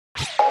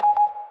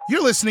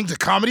You're listening to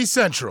Comedy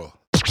Central.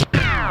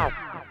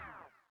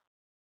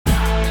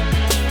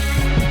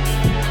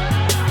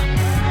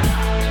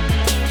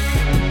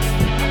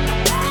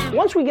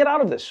 Once we get out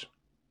of this,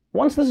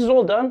 once this is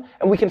all done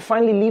and we can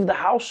finally leave the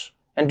house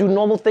and do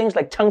normal things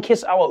like tongue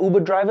kiss our Uber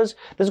drivers,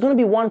 there's going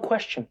to be one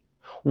question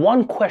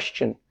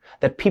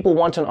that people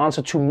want an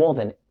answer to more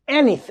than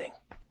anything.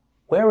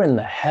 Where in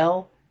the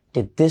hell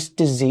did this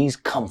disease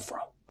come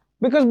from?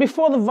 Because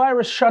before the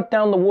virus shut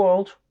down the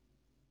world,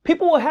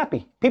 people were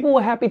happy. People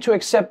were happy to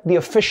accept the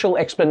official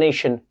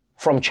explanation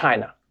from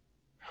China,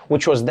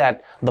 which was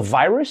that the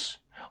virus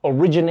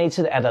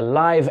originated at a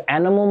live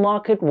animal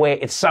market where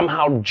it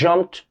somehow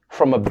jumped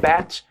from a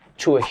bat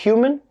to a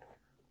human.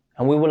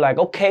 And we were like,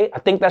 okay, I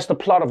think that's the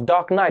plot of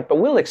Dark Knight, but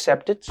we'll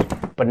accept it.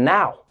 But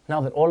now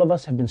that all of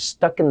us have been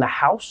stuck in the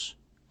house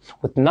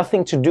with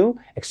nothing to do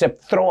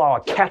except throw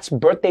our cats'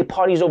 birthday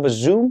parties over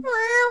Zoom,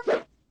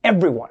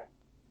 everyone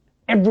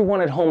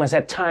at home has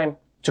had time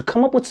to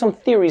come up with some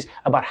theories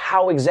about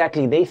how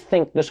exactly they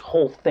think this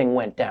whole thing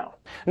went down.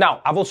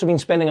 Now, I've also been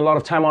spending a lot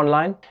of time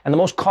online, and the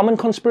most common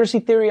conspiracy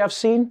theory I've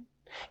seen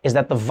is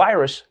that the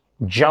virus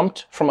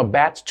jumped from a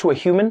bat to a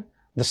human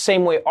the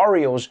same way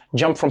Oreos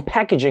jumped from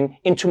packaging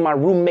into my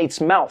roommate's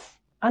mouth.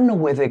 I know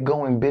where they're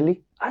going,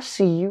 Billy. I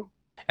see you.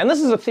 And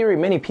this is a theory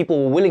many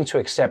people were willing to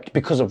accept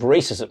because of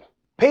racism.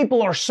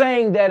 People are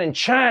saying that in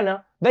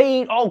China,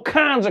 they eat all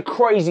kinds of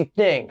crazy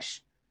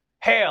things.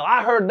 Hell,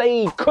 I heard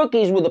they eat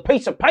cookies with a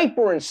piece of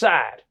paper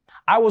inside.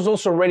 I was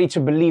also ready to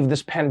believe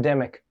this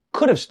pandemic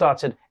could have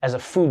started as a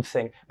food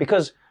thing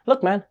because,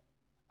 look, man,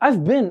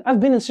 I've been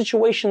in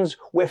situations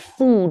where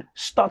food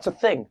starts a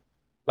thing.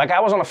 Like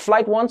I was on a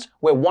flight once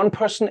where one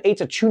person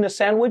ate a tuna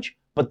sandwich,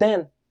 but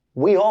then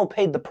we all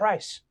paid the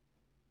price.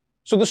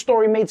 So the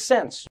story made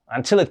sense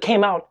until it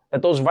came out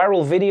that those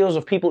viral videos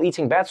of people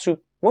eating bat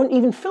soup weren't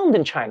even filmed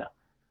in China.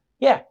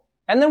 Yeah.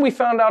 And then we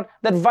found out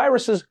that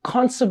viruses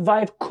can't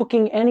survive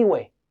cooking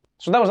anyway.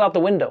 So that was out the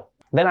window.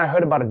 Then I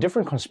heard about a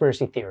different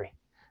conspiracy theory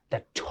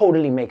that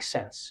totally makes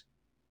sense.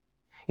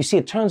 You see,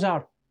 it turns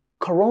out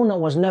Corona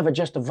was never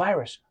just a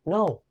virus.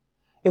 No,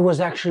 it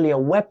was actually a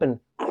weapon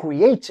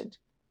created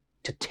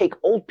to take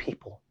old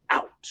people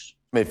out.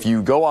 If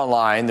you go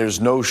online,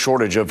 there's no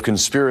shortage of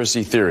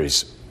conspiracy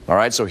theories. All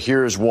right, so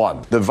here's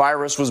one. The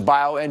virus was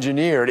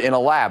bioengineered in a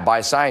lab by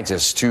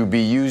scientists to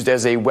be used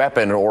as a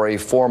weapon or a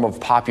form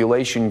of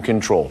population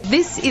control.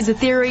 This is a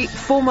theory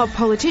former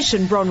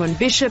politician Bronwyn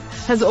Bishop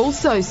has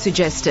also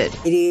suggested.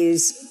 It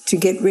is to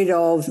get rid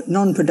of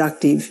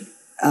non-productive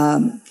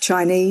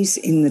Chinese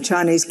in the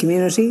Chinese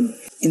community.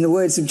 In the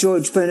words of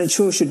George Bernard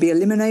Shaw, should be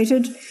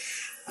eliminated.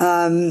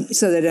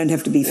 So they don't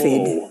have to be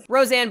fed. Whoa.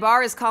 Roseanne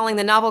Barr is calling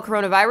the novel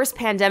coronavirus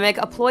pandemic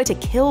a ploy to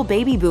kill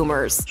baby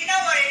boomers. You know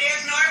what it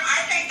is, Norm?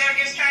 I think they're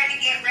just trying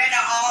to get rid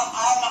of all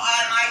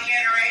my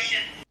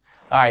generation.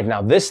 All right,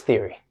 now this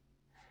theory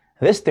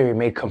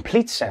made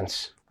complete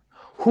sense.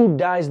 Who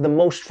dies the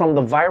most from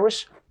the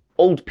virus?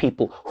 Old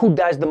people. Who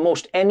dies the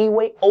most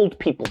anyway? Old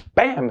people.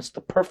 Bam, it's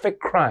the perfect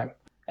crime.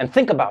 And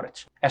think about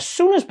it. As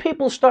soon as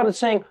people started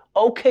saying,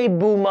 okay,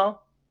 boomer,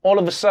 all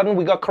of a sudden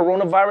we got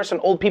coronavirus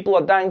and old people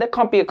are dying. That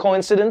can't be a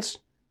coincidence.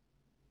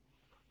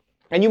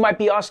 And you might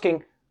be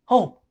asking,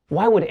 oh,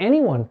 why would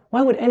anyone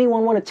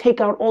want to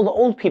take out all the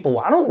old people?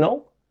 Well, I don't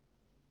know.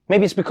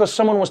 Maybe it's because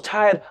someone was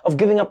tired of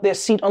giving up their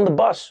seat on the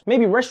bus.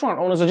 Maybe restaurant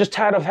owners are just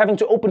tired of having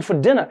to open for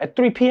dinner at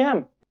 3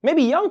 p.m.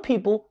 Maybe young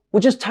people were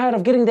just tired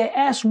of getting their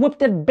ass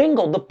whipped at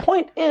bingo. The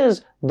point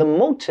is, the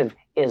motive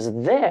is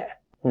there.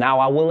 Now,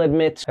 I will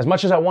admit, as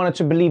much as I wanted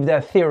to believe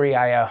that theory,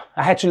 I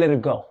had to let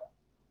it go.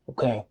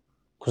 Okay?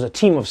 Because a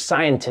team of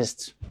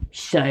scientists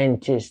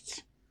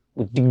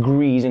with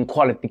degrees and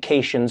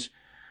qualifications,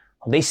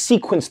 they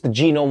sequenced the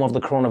genome of the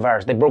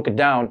coronavirus. They broke it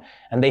down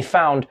and they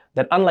found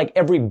that unlike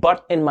every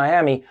butt in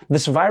Miami,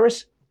 this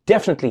virus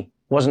definitely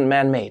wasn't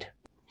man-made.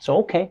 So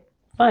okay,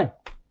 fine.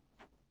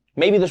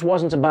 Maybe this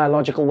wasn't a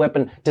biological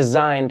weapon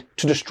designed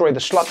to destroy the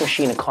slot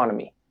machine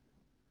economy.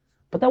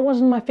 But that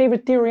wasn't my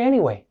favorite theory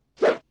anyway.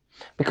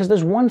 Because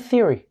there's one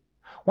theory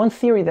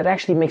that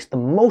actually makes the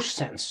most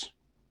sense.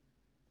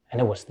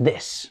 And it was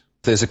this.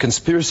 There's a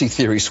conspiracy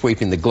theory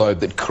sweeping the globe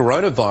that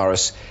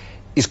coronavirus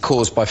is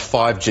caused by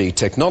 5G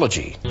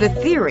technology. The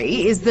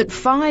theory is that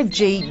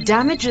 5G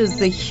damages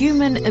the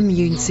human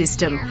immune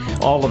system.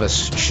 All of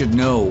us should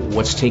know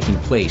what's taking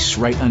place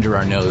right under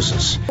our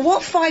noses.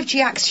 What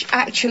 5G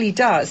actually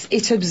does,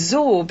 it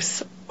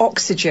absorbs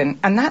oxygen,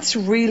 and that's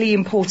really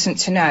important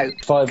to know.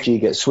 5G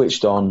gets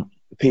switched on,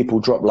 people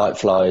drop like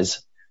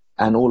flies,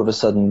 and all of a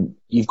sudden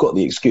you've got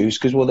the excuse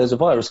because, well, there's a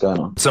virus going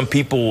on. Some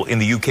people in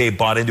the UK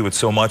bought into it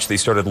so much they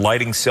started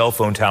lighting cell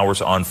phone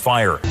towers on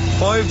fire.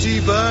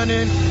 5G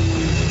burning.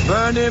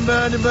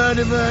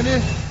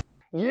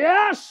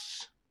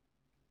 Yes!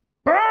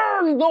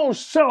 Burn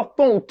those cell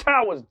phone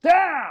towers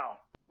down!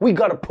 We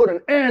gotta put an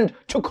end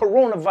to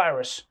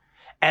coronavirus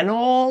and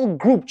all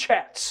group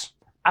chats.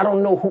 I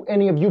don't know who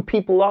any of you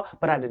people are,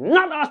 but I did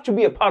not ask to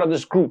be a part of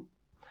this group.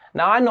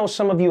 Now, I know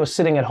some of you are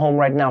sitting at home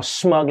right now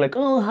smug like,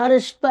 oh, how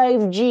does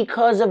 5G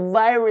cause a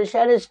virus?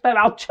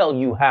 I'll tell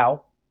you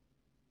how.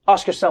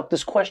 Ask yourself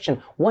this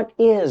question. What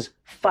is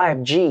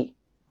 5G?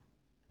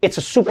 It's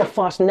a super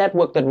fast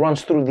network that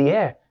runs through the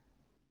air.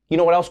 You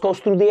know what else goes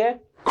through the air?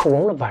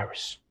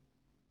 Coronavirus.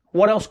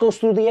 What else goes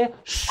through the air?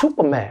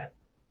 Superman.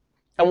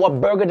 And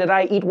what burger did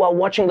I eat while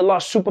watching the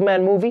last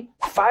Superman movie?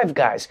 Five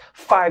Guys.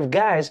 Five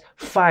Guys,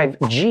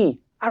 5G.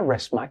 I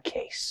rest my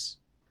case.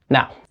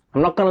 Now,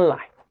 I'm not gonna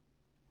lie.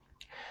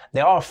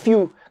 There are a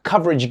few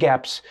coverage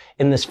gaps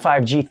in this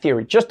 5G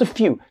theory. Just a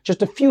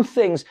few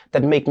things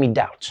that make me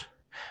doubt.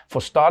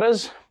 For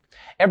starters,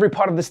 every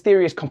part of this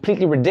theory is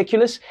completely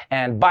ridiculous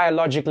and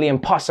biologically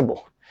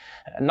impossible.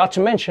 Not to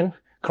mention,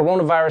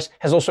 coronavirus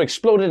has also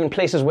exploded in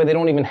places where they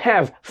don't even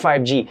have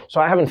 5G, so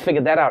I haven't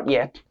figured that out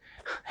yet.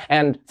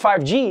 And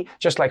 5G,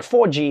 just like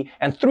 4G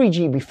and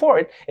 3G before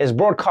it, is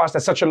broadcast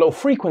at such a low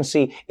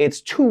frequency, it's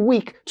too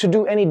weak to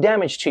do any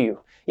damage to you.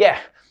 Yeah,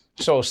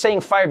 so saying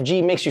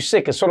 5G makes you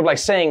sick is sort of like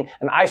saying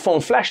an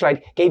iPhone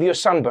flashlight gave you a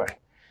sunburn.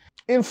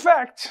 In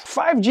fact,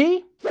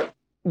 5G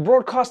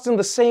broadcasts in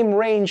the same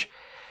range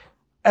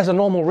as a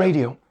normal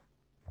radio.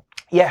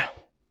 Yeah.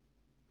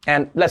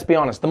 And let's be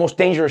honest, the most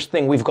dangerous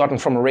thing we've gotten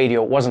from a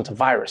radio wasn't a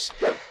virus.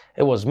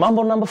 It was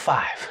Mambo number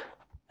 5.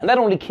 And that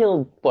only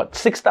killed,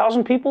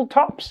 6,000 people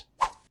tops?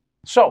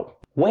 So,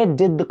 where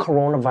did the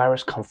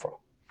coronavirus come from?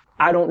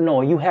 I don't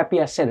know. Are you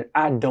happy I said it?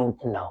 I don't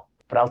know.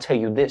 But I'll tell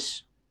you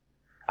this.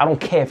 I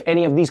don't care if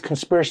any of these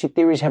conspiracy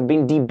theories have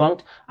been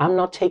debunked. I'm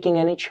not taking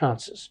any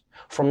chances.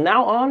 From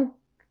now on,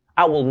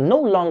 I will no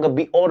longer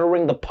be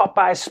ordering the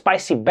Popeye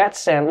spicy bat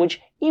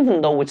sandwich,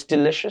 even though it's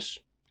delicious.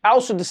 I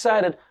also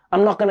decided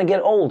I'm not going to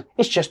get old.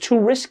 It's just too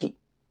risky.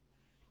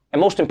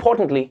 And most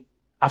importantly,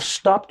 I've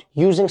stopped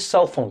using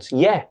cell phones.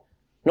 Yeah,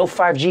 no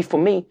 5G for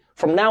me.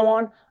 From now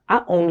on,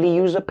 I only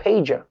use a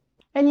pager.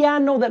 And yeah, I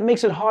know that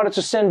makes it harder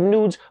to send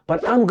nudes,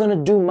 but I'm going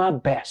to do my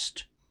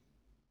best.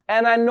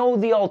 And I know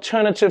the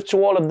alternative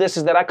to all of this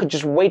is that I could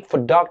just wait for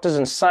doctors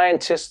and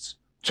scientists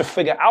to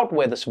figure out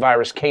where this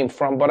virus came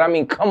from. But I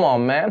mean, come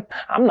on, man.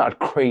 I'm not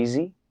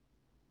crazy.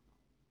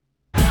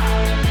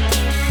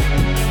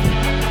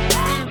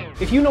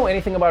 If you know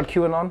anything about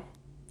QAnon,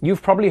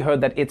 you've probably heard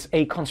that it's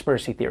a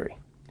conspiracy theory.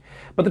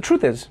 But the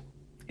truth is,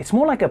 it's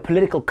more like a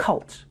political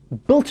cult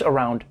built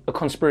around a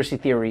conspiracy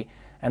theory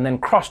and then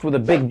crossed with a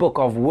big book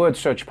of word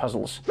search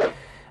puzzles.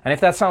 And if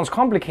that sounds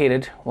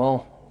complicated,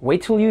 well,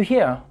 wait till you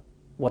hear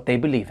what they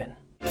believe in.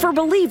 For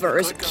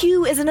believers,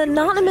 Q is an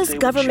anonymous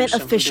government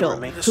official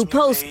who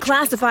posts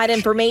classified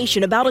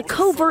information about a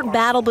covert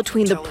battle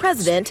between the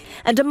president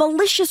and a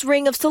malicious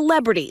ring of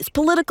celebrities,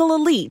 political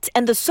elites,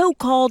 and the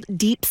so-called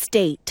deep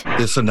state.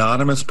 This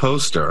anonymous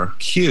poster,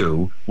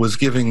 Q, was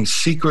giving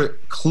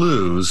secret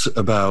clues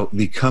about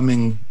the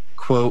coming,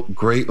 quote,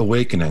 Great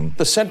Awakening.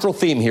 The central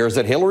theme here is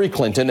that Hillary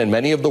Clinton and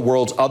many of the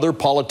world's other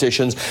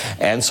politicians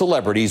and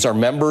celebrities are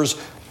members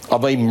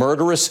of a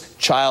murderous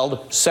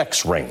child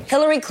sex ring.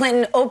 Hillary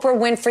Clinton, Oprah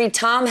Winfrey,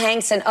 Tom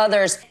Hanks, and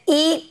others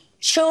eat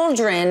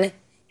children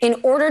in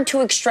order to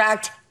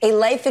extract a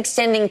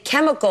life-extending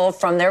chemical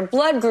from their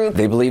blood group.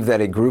 They believe that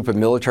a group of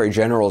military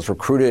generals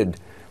recruited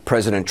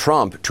President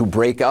Trump to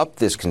break up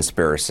this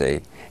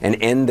conspiracy and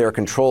end their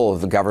control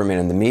of the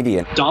government and the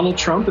media. Donald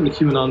Trump and the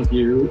QAnon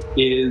view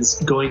is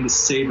going to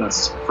save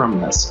us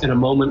from this in a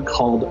moment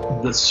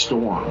called the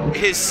storm.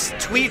 His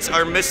tweets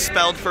are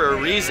misspelled for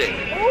a reason.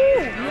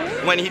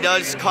 When he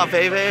does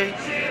kafeve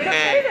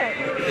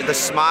and the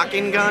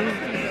smocking gun,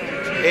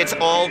 it's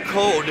all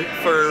code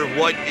for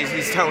what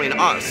he's telling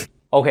us.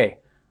 Okay,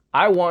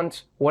 I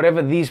want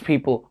whatever these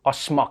people are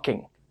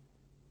smocking.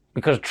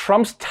 Because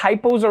Trump's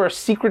typos are a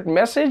secret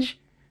message?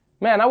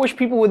 Man, I wish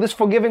people were this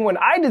forgiving when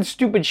I did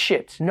stupid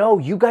shit. No,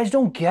 you guys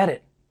don't get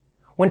it.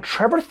 When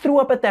Trevor threw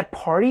up at that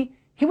party,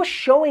 he was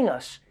showing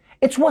us.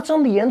 It's what's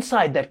on the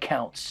inside that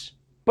counts.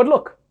 But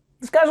look,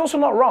 this guy's also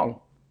not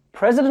wrong.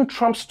 President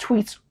Trump's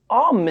tweets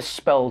are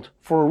misspelled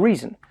for a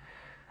reason.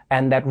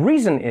 And that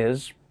reason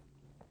is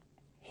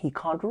he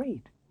can't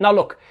read. Now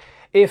look,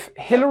 if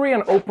Hillary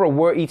and Oprah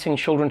were eating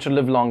children to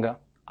live longer,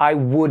 I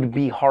would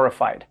be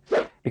horrified.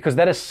 Because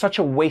that is such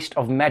a waste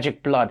of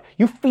magic blood.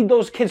 You feed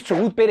those kids to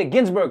Ruth Bader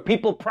Ginsburg,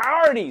 people,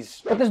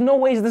 priorities. But there's no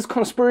ways this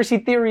conspiracy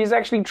theory is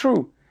actually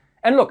true.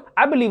 And look,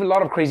 I believe a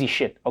lot of crazy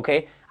shit,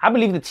 okay? I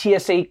believe the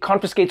TSA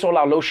confiscates all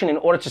our lotion in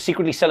order to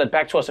secretly sell it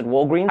back to us at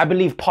Walgreens. I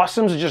believe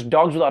possums are just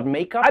dogs without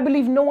makeup. I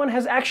believe no one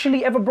has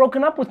actually ever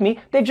broken up with me.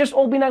 They've just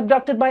all been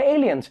abducted by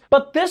aliens.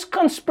 But this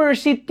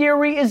conspiracy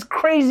theory is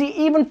crazy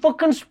even for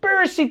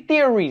conspiracy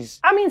theories.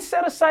 I mean,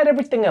 set aside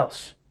everything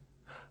else.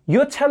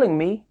 You're telling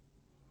me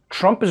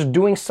Trump is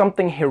doing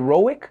something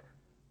heroic,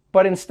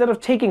 but instead of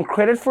taking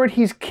credit for it,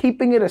 he's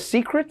keeping it a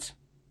secret?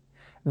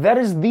 That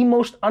is the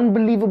most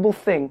unbelievable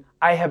thing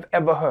I have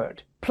ever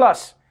heard.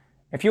 Plus,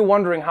 if you're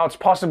wondering how it's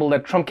possible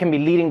that Trump can be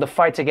leading the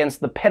fight against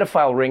the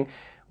pedophile ring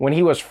when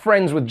he was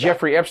friends with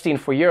Jeffrey Epstein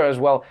for years,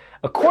 well,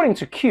 according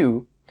to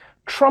Q,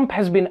 Trump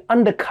has been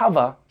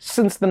undercover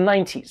since the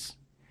 90s,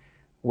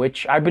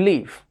 which I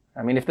believe.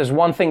 I mean, if there's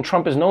one thing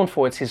Trump is known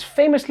for, it's his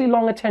famously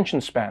long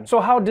attention span. So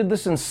how did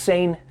this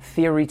insane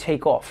theory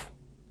take off?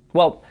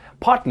 Well,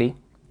 partly,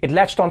 it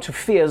latched onto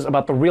fears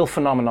about the real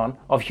phenomenon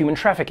of human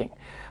trafficking.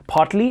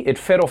 Partly, it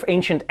fed off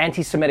ancient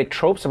anti-Semitic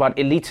tropes about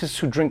elitists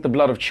who drink the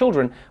blood of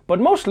children, but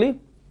mostly,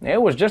 it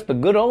was just the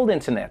good old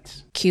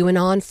internet.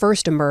 QAnon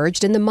first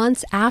emerged in the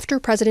months after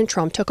President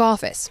Trump took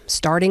office,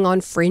 starting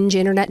on fringe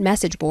internet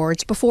message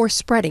boards before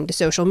spreading to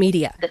social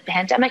media. The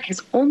pandemic has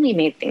only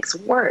made things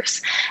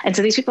worse. And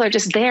so these people are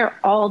just there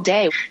all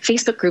day.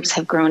 Facebook groups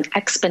have grown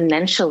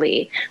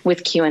exponentially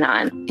with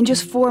QAnon. In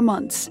just 4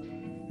 months,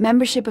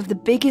 membership of the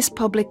biggest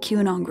public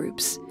QAnon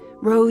groups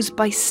rose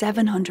by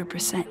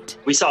 700%.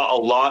 We saw a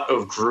lot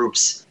of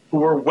groups who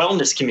were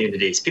wellness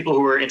communities, people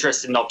who were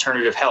interested in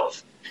alternative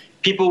health.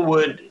 People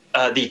would,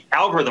 the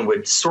algorithm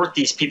would sort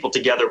these people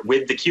together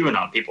with the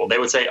QAnon people. They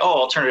would say, oh,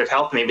 alternative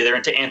health, maybe they're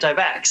into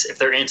anti-vax. If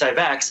they're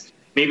anti-vax,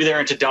 maybe they're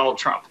into Donald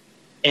Trump.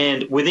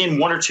 And within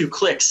 1 or 2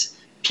 clicks,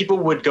 people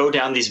would go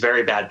down these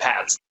very bad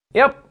paths.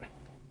 Yep,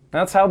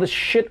 that's how the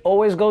shit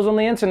always goes on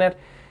the internet.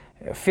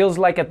 It feels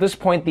like at this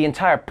point, the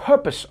entire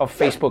purpose of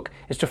Facebook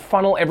is to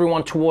funnel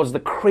everyone towards the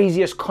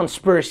craziest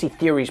conspiracy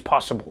theories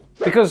possible.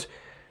 Because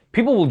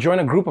people will join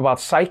a group about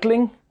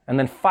cycling, and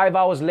then 5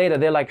 hours later,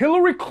 they're like,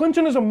 Hillary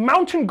Clinton is a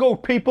mountain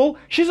goat, people.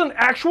 She's an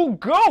actual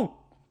goat.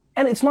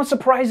 And it's not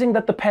surprising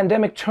that the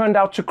pandemic turned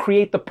out to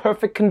create the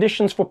perfect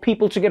conditions for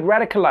people to get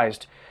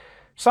radicalized.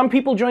 Some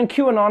people joined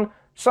QAnon,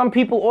 some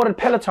people ordered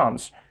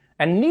Pelotons,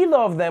 and neither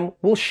of them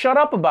will shut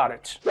up about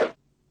it.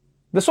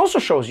 This also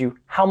shows you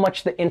how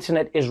much the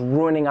internet is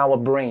ruining our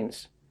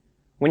brains.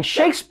 When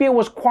Shakespeare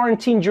was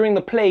quarantined during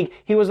the plague,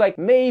 he was like,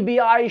 maybe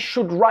I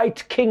should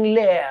write King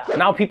Lear.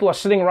 Now people are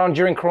sitting around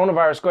during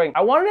coronavirus going,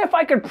 I wonder if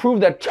I could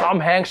prove that Tom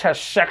Hanks has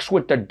sex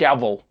with the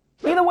devil.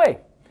 Either way,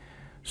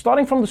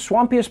 starting from the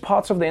swampiest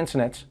parts of the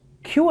internet,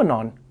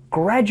 QAnon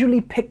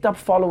gradually picked up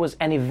followers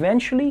and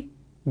eventually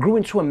grew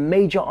into a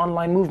major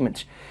online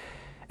movement.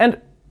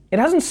 And it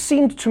hasn't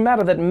seemed to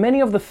matter that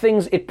many of the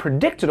things it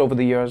predicted over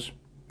the years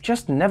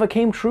just never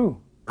came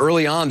true.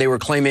 Early on, they were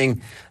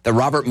claiming that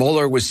Robert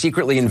Mueller was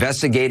secretly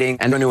investigating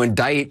and going to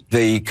indict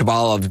the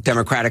cabal of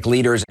Democratic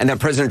leaders, and that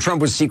President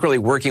Trump was secretly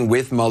working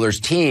with Mueller's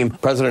team.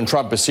 President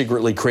Trump has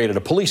secretly created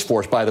a police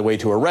force, by the way,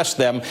 to arrest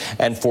them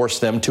and force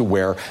them to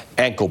wear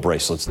ankle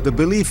bracelets. The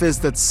belief is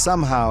that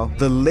somehow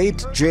the late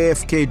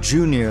JFK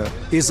Jr.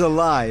 is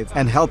alive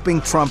and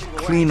helping Trump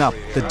clean up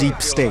the deep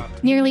state.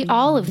 Nearly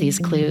all of these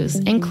clues,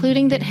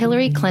 including that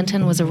Hillary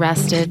Clinton was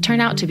arrested,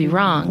 turn out to be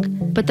wrong.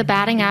 But the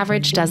batting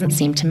average doesn't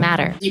seem to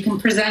matter. You can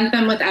present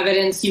them with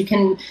evidence, you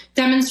can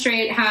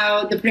demonstrate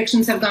how the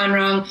predictions have gone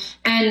wrong,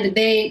 and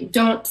they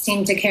don't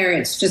seem to care.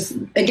 It's just,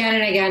 again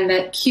and again,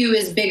 that Q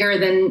is bigger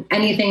than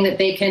anything that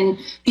they can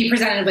be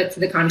presented with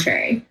to the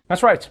contrary.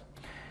 That's right.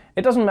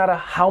 It doesn't matter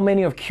how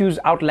many of Q's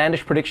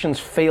outlandish predictions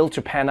fail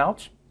to pan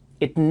out,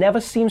 it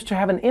never seems to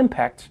have an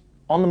impact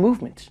on the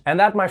movement. And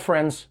that, my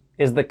friends,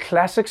 is the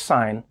classic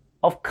sign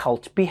of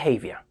cult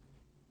behavior.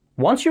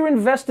 Once you're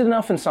invested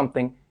enough in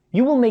something,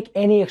 you will make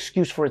any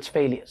excuse for its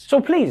failures. So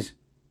please,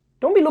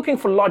 don't be looking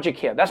for logic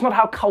here. That's not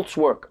how cults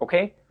work,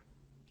 okay?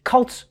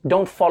 Cults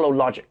don't follow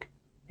logic.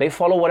 They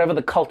follow whatever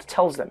the cult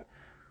tells them.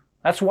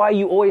 That's why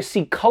you always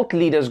see cult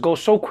leaders go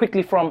so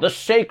quickly from the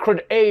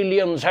sacred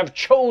aliens have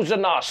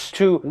chosen us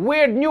to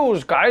weird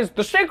news, guys.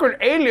 The sacred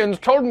aliens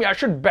told me I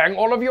should bang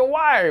all of your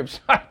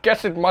wives. I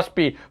guess it must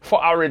be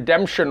for our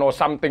redemption or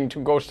something to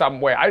go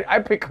somewhere. I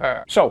pick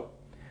her. So,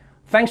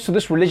 thanks to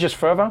this religious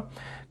fervor,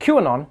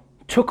 QAnon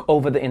took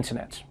over the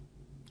internet.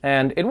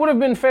 And it would have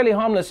been fairly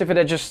harmless if it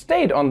had just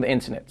stayed on the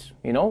internet,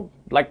 you know,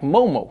 like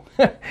Momo.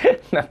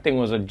 That thing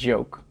was a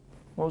joke.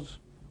 That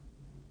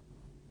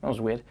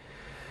was weird.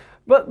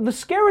 But the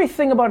scary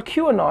thing about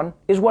QAnon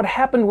is what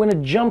happened when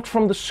it jumped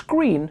from the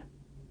screen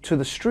to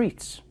the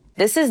streets.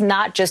 This is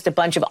not just a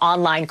bunch of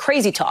online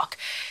crazy talk.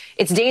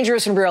 It's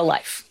dangerous in real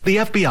life. The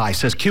FBI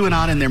says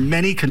QAnon and their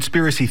many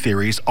conspiracy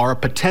theories are a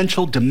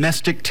potential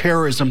domestic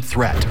terrorism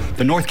threat.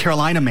 The North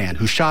Carolina man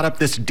who shot up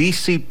this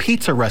D.C.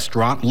 pizza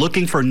restaurant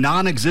looking for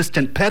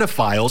non-existent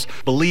pedophiles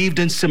believed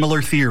in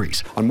similar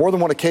theories. On more than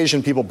one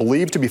occasion, people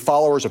believed to be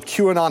followers of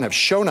QAnon have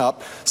shown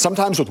up,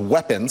 sometimes with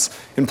weapons,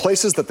 in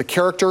places that the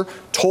character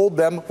told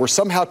them were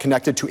somehow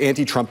connected to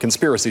anti-Trump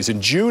conspiracies.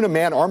 In June, a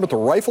man armed with a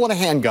rifle and a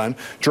handgun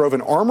drove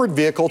an armored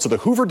vehicle to the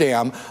Hoover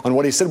Dam on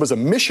what he said was a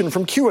mission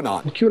from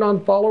QAnon. QAnon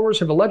followers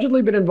have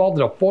allegedly been involved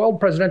in a foiled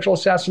presidential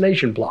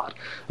assassination plot,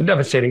 a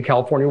devastating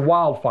California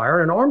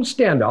wildfire, and an armed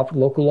standoff with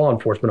local law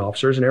enforcement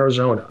officers in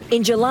Arizona.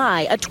 In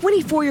July, a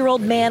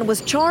 24-year-old man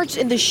was charged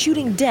in the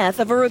shooting death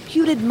of a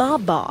reputed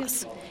mob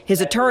boss. His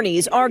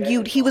attorneys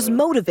argued he was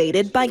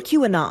motivated by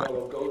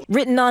QAnon.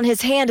 Written on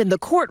his hand in the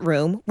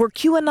courtroom were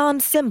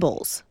QAnon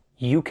symbols.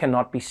 You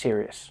cannot be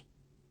serious.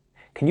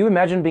 Can you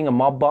imagine being a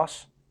mob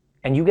boss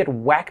and you get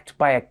whacked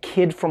by a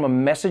kid from a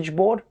message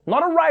board?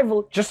 Not a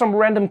rival, just some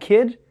random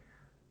kid.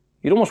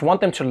 You'd almost want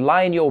them to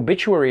lie in your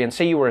obituary and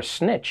say you were a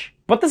snitch.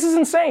 But this is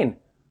insane.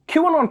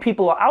 QAnon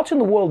people are out in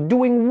the world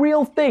doing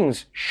real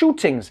things.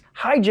 Shootings,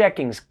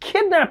 hijackings,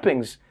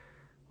 kidnappings.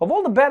 Of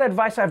all the bad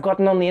advice I've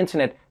gotten on the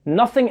internet,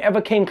 nothing ever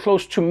came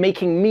close to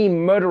making me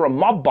murder a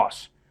mob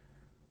boss.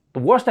 The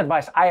worst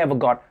advice I ever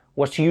got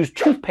was to use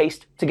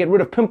toothpaste to get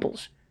rid of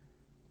pimples.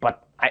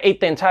 But I ate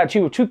the entire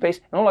tube of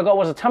toothpaste, and all I got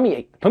was a tummy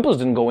ache. The pimples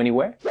didn't go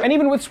anywhere. And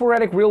even with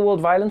sporadic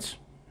real-world violence,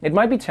 it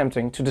might be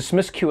tempting to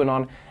dismiss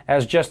QAnon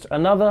as just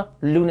another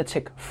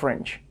lunatic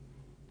fringe.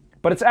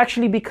 But it's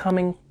actually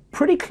becoming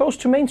pretty close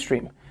to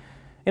mainstream.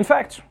 In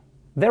fact,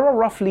 there are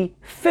roughly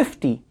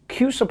 50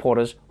 Q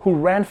supporters who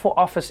ran for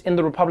office in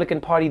the Republican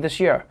Party this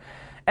year.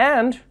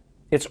 And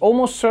it's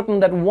almost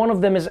certain that one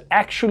of them is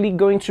actually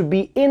going to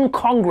be in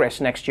Congress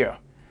next year.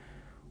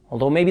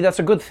 Although maybe that's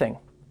a good thing.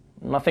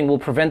 Nothing will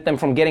prevent them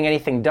from getting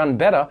anything done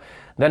better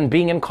than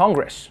being in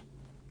Congress.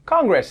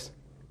 Congress,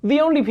 the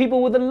only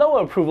people with a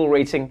lower approval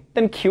rating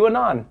than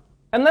QAnon.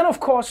 And then, of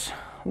course,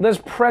 there's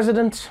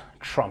President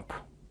Trump.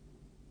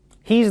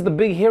 He's the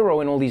big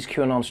hero in all these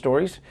QAnon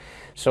stories,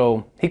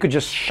 so he could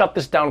just shut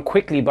this down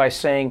quickly by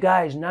saying,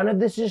 guys, none of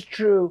this is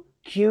true.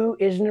 Q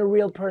isn't a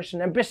real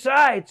person. And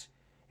besides,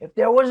 if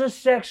there was a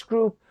sex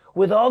group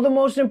with all the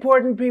most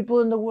important people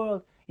in the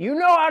world, you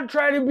know I'd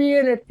try to be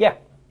in it. Yeah,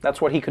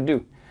 that's what he could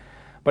do.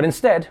 But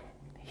instead,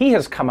 he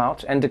has come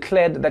out and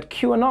declared that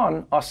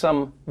QAnon are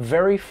some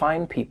very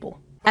fine people.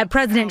 At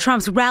President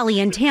Trump's rally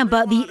in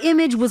Tampa, the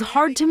image was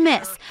hard to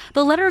miss.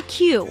 The letter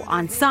Q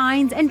on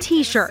signs and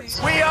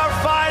T-shirts. We are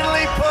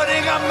finally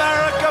putting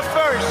America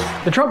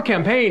first. The Trump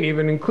campaign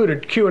even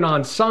included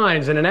QAnon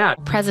signs in an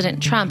ad.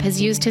 President Trump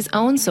has used his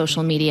own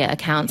social media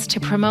accounts to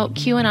promote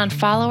QAnon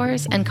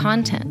followers and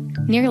content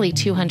nearly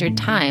 200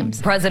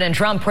 times. President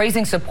Trump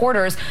praising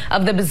supporters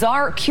of the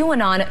bizarre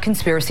QAnon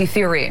conspiracy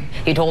theory.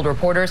 He told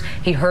reporters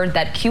he heard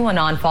that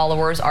QAnon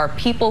followers are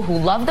people who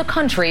love the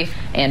country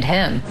and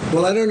him.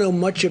 Well, I don't know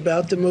much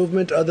about the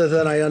movement other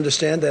than I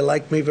understand they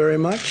like me very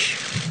much,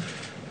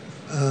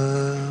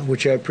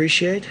 which I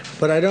appreciate,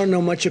 but I don't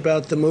know much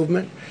about the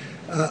movement.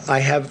 I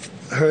have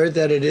heard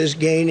that it is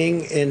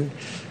gaining in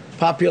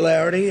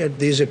popularity.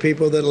 These are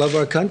people that love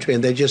our country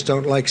and they just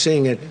don't like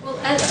seeing it. Well,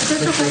 at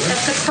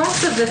the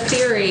crux of the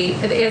theory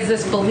is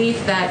this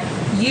belief that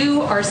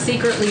you are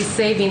secretly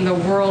saving the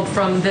world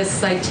from this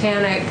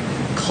satanic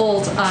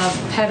cult of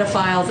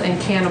pedophiles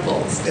and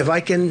cannibals. If I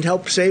can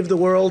help save the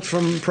world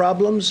from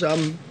problems,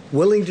 I'm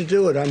willing to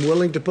do it. I'm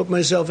willing to put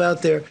myself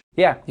out there.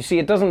 Yeah, you see,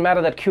 it doesn't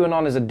matter that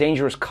QAnon is a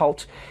dangerous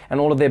cult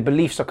and all of their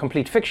beliefs are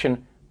complete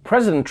fiction.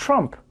 President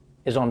Trump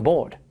is on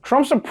board.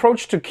 Trump's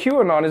approach to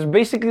QAnon is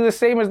basically the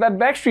same as that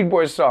Backstreet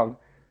Boys song.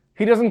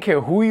 He doesn't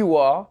care who you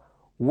are,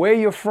 where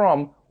you're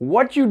from,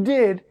 what you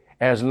did,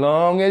 as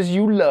long as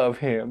you love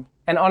him.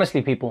 And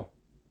honestly, people,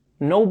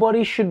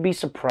 nobody should be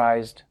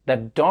surprised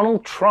that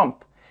Donald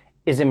Trump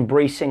is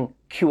embracing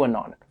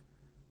QAnon.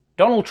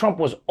 Donald Trump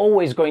was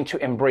always going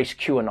to embrace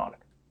QAnon.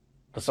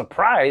 The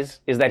surprise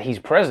is that he's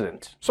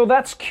president. So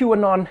that's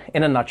QAnon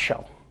in a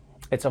nutshell.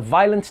 It's a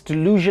violent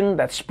delusion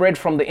that spread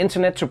from the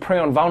internet to prey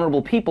on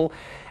vulnerable people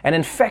and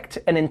infect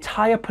an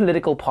entire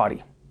political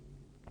party.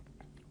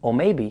 Or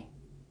maybe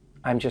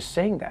I'm just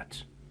saying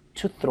that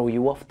to throw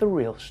you off the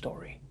real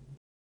story.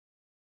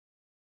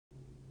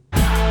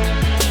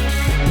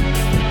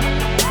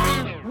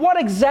 What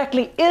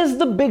exactly is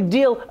the big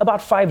deal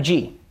about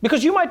 5G?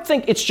 Because you might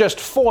think it's just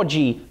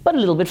 4G, but a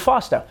little bit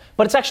faster.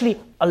 But it's actually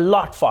a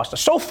lot faster.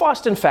 So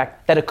fast, in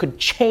fact, that it could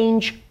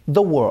change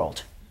the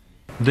world.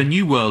 The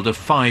new world of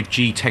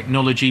 5G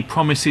technology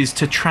promises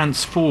to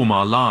transform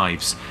our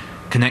lives,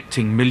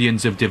 connecting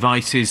millions of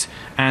devices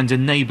and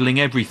enabling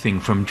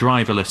everything from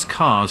driverless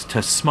cars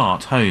to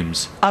smart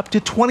homes. Up to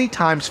 20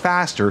 times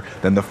faster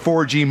than the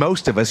 4G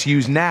most of us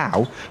use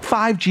now,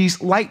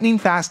 5G's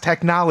lightning-fast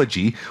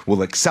technology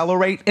will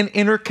accelerate and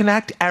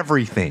interconnect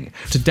everything.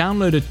 To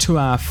download a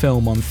 2-hour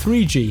film on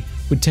 3G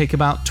would take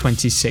about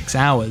 26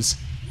 hours.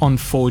 On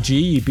 4G,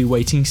 you'd be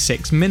waiting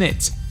 6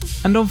 minutes.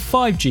 And on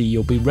 5G,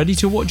 you'll be ready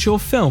to watch your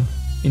film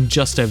in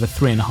just over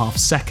 3.5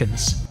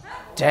 seconds.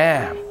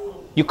 Damn.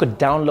 You could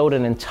download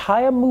an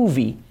entire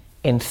movie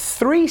in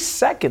 3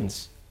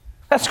 seconds.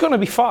 That's going to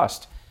be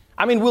fast.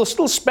 I mean, we'll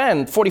still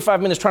spend 45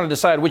 minutes trying to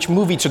decide which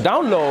movie to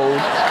download.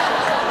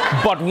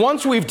 But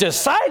once we've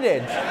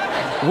decided,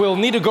 we'll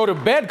need to go to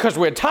bed because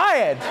we're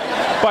tired.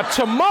 But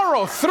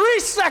tomorrow, 3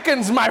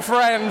 seconds, my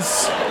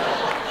friends.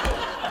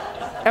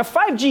 And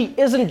 5G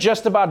isn't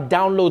just about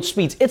download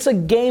speeds. It's a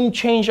game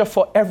changer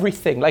for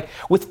everything. Like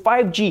with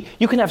 5G,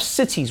 you can have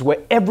cities where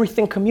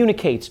everything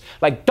communicates.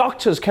 Like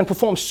doctors can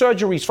perform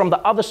surgeries from the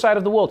other side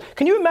of the world.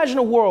 Can you imagine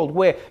a world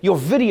where your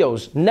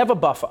videos never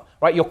buffer,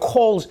 right? Your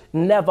calls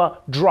never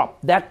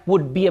drop. That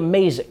would be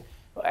amazing.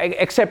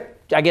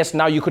 Except, I guess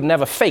now you could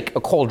never fake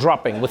a call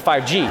dropping with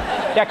 5G.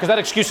 Yeah, because that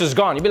excuse is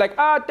gone. You'd be like,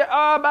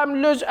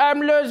 I'm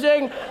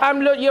losing,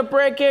 you're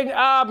breaking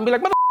up. And be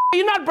like,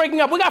 you're not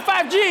breaking up, we got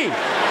 5G.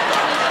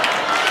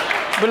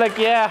 Be like,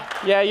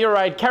 yeah, you're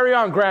right. Carry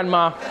on,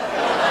 Grandma.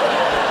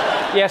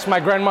 Yes, my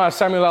grandma is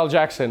Samuel L.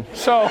 Jackson.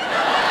 So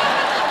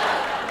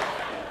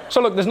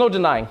look, there's no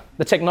denying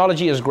the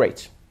technology is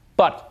great.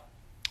 But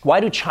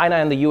why do China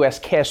and the US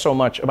care so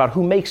much about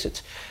who makes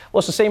it? Well,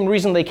 it's the same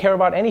reason they care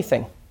about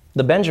anything.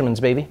 The Benjamins,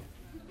 baby.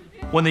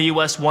 When the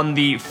US won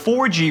the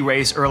 4G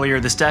race earlier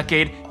this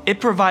decade, it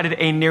provided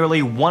a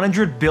nearly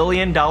 $100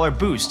 billion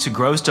boost to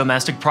gross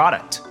domestic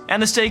product.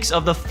 And the stakes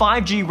of the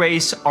 5G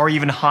race are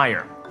even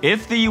higher.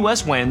 If the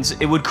US wins,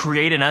 it would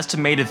create an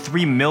estimated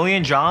 3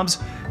 million jobs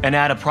and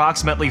add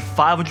approximately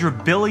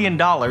 $500 billion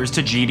to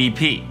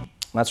GDP.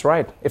 That's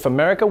right. If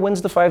America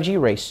wins the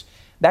 5G race,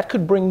 that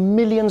could bring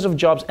millions of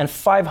jobs and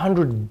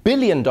 $500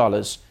 billion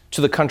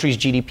to the country's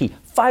GDP.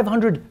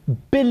 $500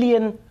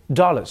 billion.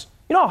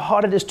 You know how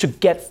hard it is to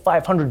get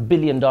 $500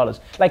 billion?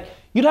 Like,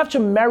 you'd have to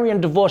marry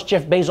and divorce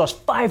Jeff Bezos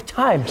 5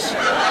 times.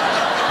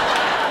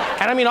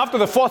 And I mean, after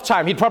the 4th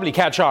time, he'd probably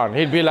catch on.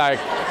 He'd be like,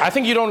 I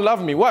think you don't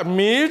love me. What,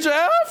 me,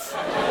 Jeff?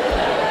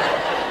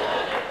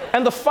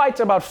 And the fight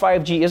about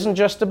 5G isn't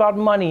just about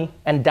money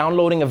and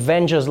downloading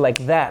Avengers like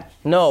that.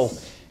 No,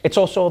 it's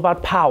also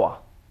about power.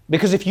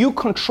 Because if you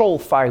control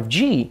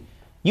 5G,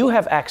 you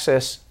have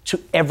access to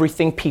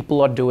everything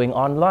people are doing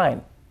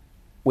online,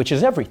 which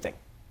is everything.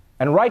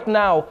 And right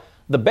now,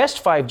 the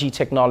best 5G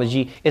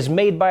technology is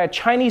made by a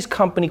Chinese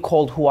company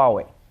called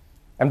Huawei.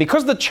 And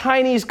because the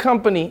Chinese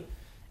company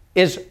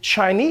is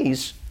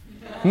Chinese,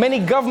 many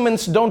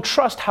governments don't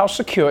trust how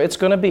secure it's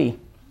going to be.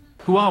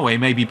 Huawei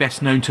may be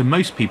best known to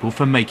most people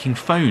for making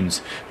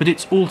phones, but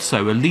it's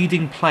also a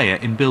leading player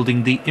in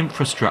building the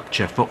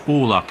infrastructure for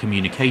all our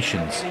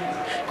communications.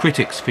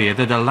 Critics fear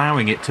that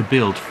allowing it to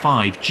build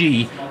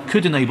 5G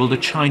could enable the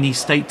Chinese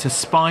state to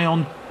spy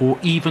on or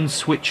even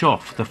switch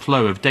off the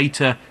flow of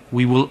data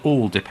we will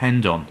all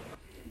depend on.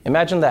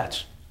 Imagine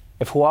that.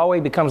 If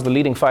Huawei becomes the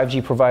leading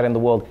 5G provider in the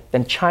world,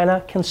 then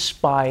China can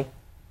spy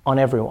on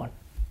everyone,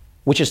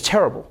 which is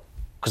terrible,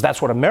 because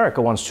that's what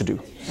America wants to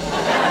do.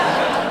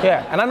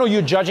 Yeah, and I know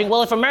you're judging,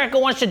 well, if America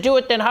wants to do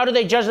it, then how do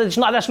they judge it?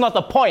 That's not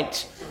the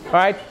point, all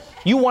right?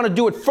 You want to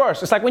do it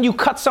first. It's like when you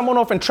cut someone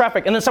off in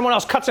traffic and then someone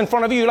else cuts in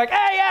front of you, you're like,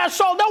 hey,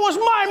 asshole, that was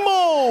my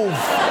move.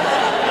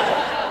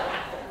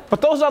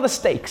 But those are the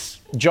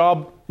stakes: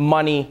 job,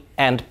 money,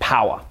 and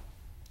power.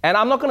 And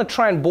I'm not going to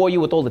try and bore you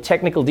with all the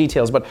technical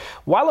details, but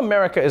while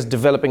America is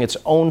developing its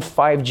own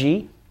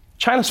 5G,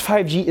 China's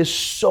 5G is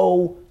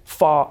so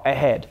far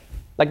ahead.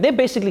 Like, they're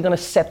basically going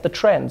to set the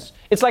trends.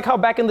 It's like how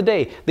back in the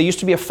day, there used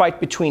to be a fight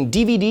between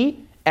DVD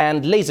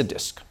and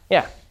Laserdisc.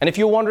 Yeah, and if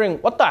you're wondering,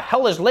 what the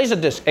hell is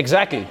Laserdisc?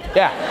 Exactly,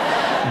 yeah,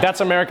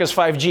 that's America's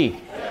 5G.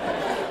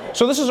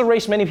 So this is a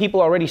race many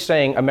people are already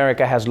saying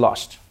America has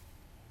lost.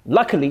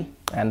 Luckily,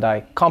 and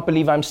I can't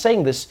believe I'm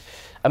saying this,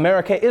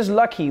 America is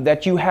lucky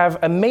that you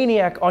have a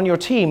maniac on your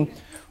team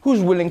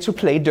who's willing to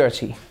play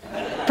dirty.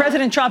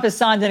 President Trump has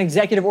signed an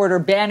executive order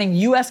banning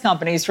U.S.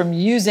 companies from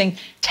using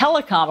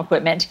telecom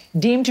equipment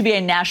deemed to be a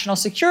national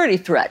security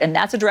threat. And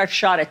that's a direct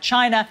shot at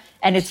China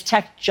and its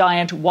tech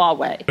giant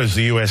Huawei. As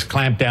the U.S.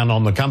 clampdown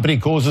on the company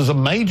causes a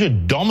major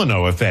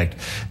domino effect,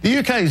 the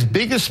UK's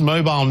biggest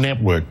mobile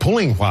network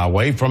pulling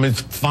Huawei from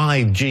its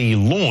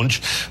 5G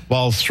launch,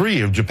 while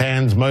 3 of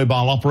Japan's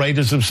mobile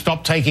operators have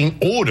stopped taking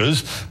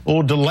orders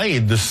or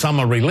delayed the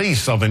summer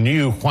release of a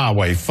new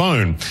Huawei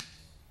phone.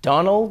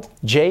 Donald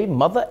J.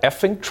 Mother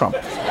effing Trump.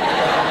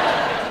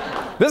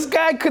 This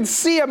guy could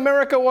see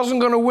America wasn't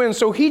going to win,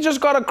 so he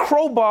just got a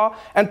crowbar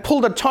and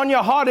pulled a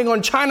Tonya Harding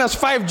on China's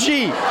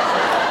 5G.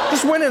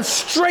 Just went in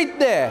straight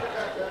there.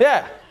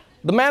 Yeah,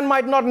 the man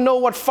might not know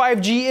what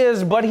 5G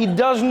is, but he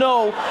does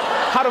know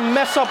how to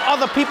mess up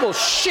other people's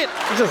shit.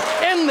 Just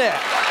in there.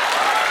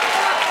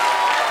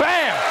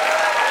 Bam!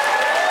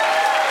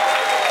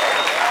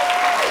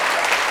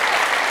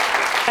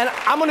 And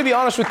I'm going to be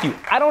honest with you.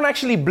 I don't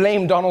actually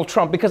blame Donald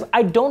Trump because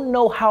I don't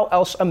know how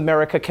else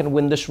America can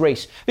win this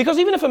race. Because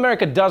even if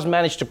America does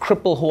manage to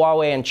cripple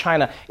Huawei and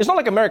China, it's not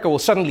like America will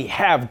suddenly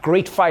have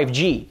great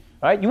 5G,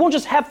 right? You won't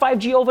just have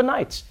 5G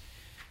overnight.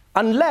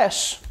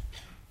 Unless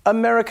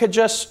America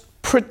just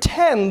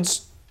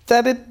pretends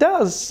that it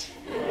does.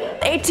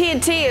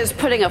 AT&T is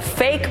putting a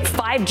fake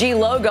 5G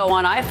logo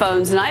on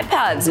iPhones and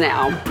iPads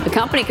now. The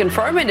company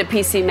confirming to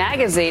PC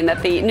Magazine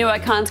that the new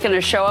icon's going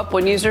to show up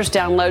when users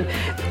download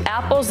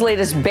Apple's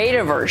latest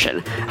beta version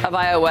of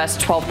iOS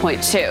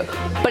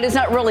 12.2. But it's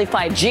not really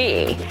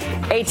 5G.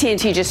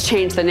 AT&T just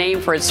changed the name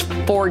for its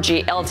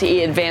 4G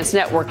LTE advanced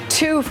network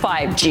to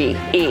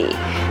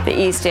 5GE. The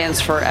E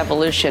stands for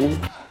evolution.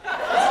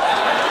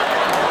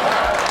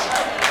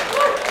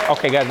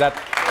 Okay, guys,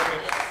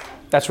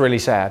 that's really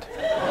sad.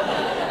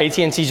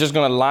 AT&T's just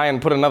gonna lie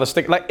and put another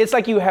stick. Like, it's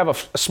like you have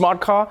a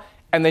smart car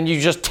and then you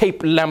just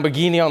tape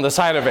Lamborghini on the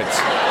side of it.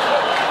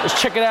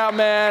 Just check it out,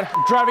 man.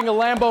 I'm driving a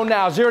Lambo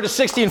now, 0 to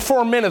 60 in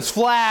 4 minutes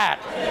flat.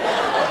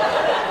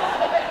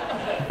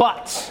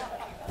 But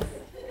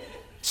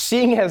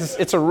seeing as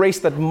it's a race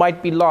that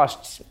might be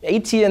lost,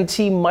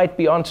 AT&T might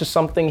be onto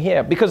something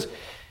here because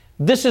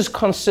this is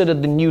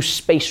considered the new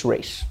space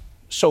race.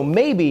 So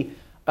maybe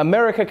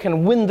America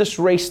can win this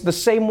race the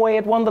same way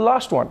it won the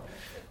last one.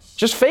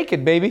 Just fake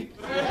it, baby.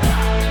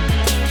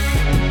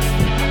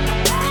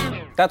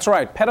 That's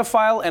right.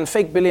 Pedophile and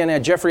fake billionaire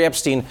Jeffrey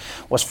Epstein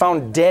was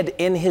found dead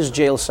in his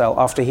jail cell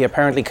after he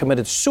apparently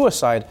committed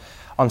suicide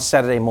on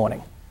Saturday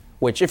morning,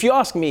 which, if you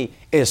ask me,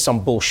 is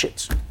some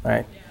bullshit,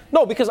 right?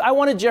 No, because I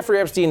wanted Jeffrey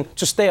Epstein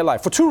to stay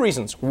alive for two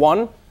reasons.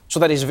 One, so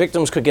that his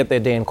victims could get their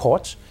day in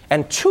court.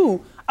 And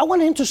two, I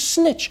wanted him to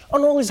snitch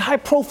on all his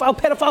high-profile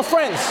pedophile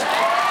friends.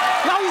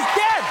 Now he's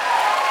dead.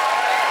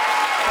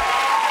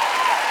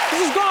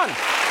 This is gone.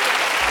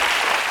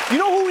 You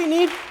know who we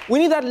need? We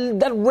need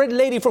that red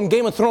lady from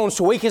Game of Thrones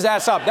to wake his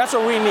ass up. That's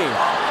what we need.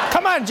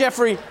 Come on,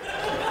 Jeffrey.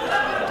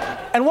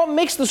 And what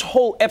makes this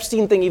whole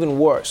Epstein thing even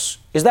worse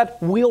is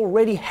that we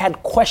already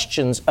had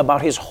questions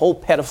about his whole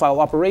pedophile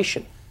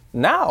operation.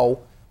 Now,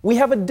 we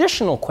have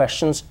additional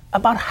questions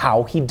about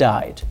how he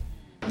died.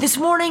 This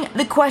morning,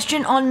 the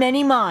question on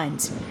many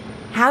minds.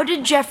 How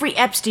did Jeffrey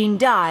Epstein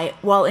die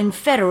while in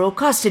federal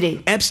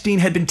custody? Epstein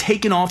had been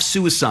taken off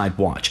suicide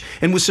watch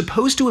and was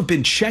supposed to have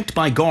been checked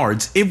by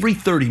guards every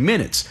 30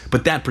 minutes,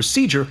 but that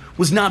procedure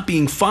was not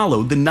being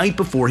followed the night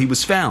before he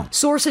was found.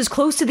 Sources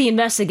close to the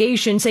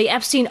investigation say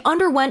Epstein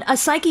underwent a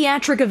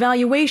psychiatric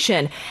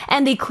evaluation,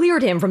 and they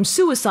cleared him from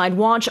suicide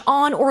watch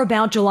on or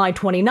about July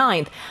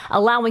 29th,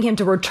 allowing him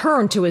to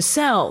return to his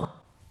cell.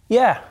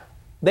 Yeah,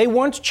 they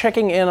weren't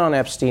checking in on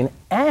Epstein,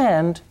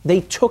 and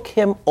they took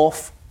him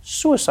off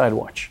suicide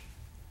watch.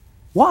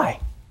 Why?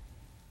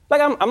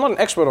 Like, I'm not an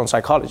expert on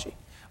psychology,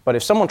 but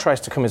if someone tries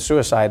to commit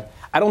suicide,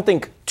 I don't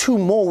think 2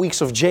 more weeks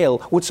of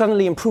jail would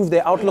suddenly improve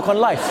their outlook on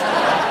life.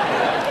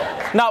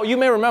 Now, you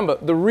may remember,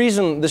 the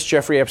reason this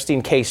Jeffrey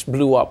Epstein case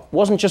blew up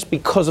wasn't just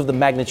because of the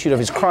magnitude of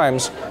his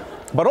crimes,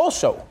 but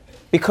also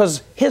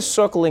because his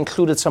circle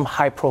included some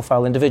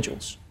high-profile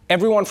individuals.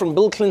 Everyone from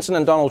Bill Clinton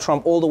and Donald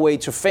Trump all the way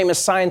to famous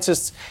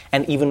scientists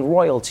and even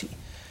royalty.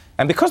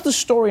 And because the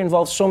story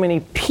involves so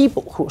many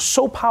people who are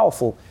so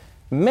powerful,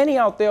 many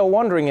out there are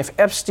wondering if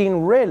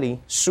Epstein really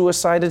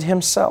suicided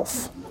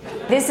himself.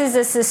 This is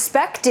a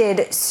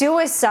suspected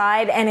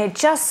suicide, and it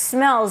just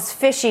smells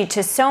fishy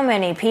to so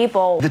many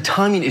people. The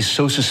timing is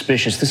so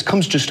suspicious. This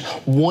comes just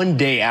one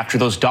day after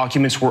those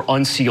documents were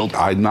unsealed.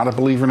 I'm not a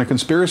believer in a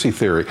conspiracy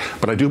theory,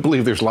 but I do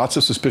believe there's lots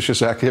of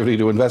suspicious activity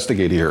to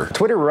investigate here.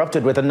 Twitter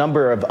erupted with a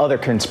number of other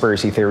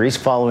conspiracy theories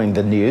following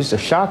the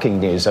shocking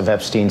news of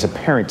Epstein's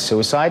apparent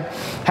suicide.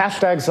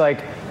 Hashtags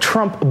like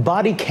Trump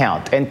body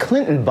count and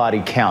Clinton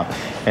body count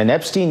and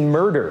Epstein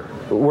murder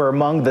were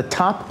among the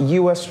top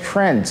U.S.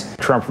 trends.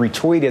 Trump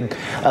retweeted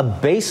a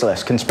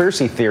baseless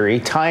conspiracy theory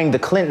tying the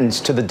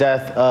Clintons to the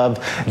death of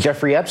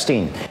Jeffrey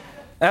Epstein.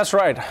 That's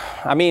right.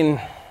 I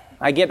mean,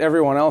 I get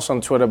everyone else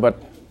on Twitter,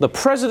 but the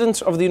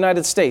President of the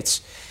United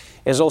States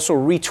is also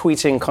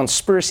retweeting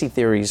conspiracy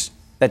theories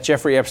that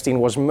Jeffrey Epstein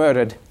was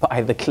murdered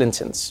by the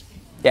Clintons.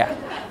 Yeah,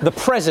 the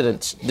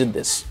President did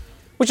this,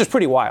 which is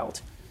pretty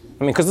wild.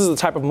 I mean, because this is the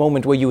type of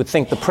moment where you would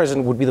think the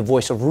President would be the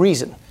voice of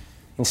reason.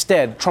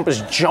 Instead, Trump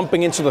is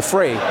jumping into the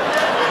fray.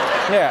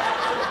 Yeah.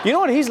 You know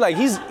what he's like?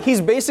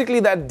 He's basically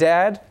that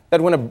dad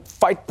that when a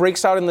fight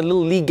breaks out in the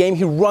little league game,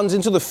 he runs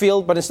into the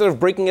field, but instead of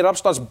breaking it up,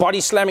 starts body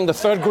slamming the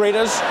third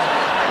graders.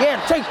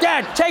 Yeah, take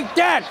that, take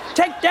that,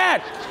 take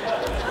that.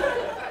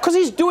 Because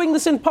he's doing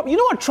this in public. You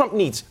know what Trump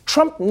needs?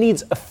 Trump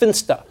needs a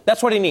Finsta.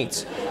 That's what he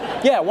needs.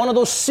 Yeah, one of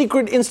those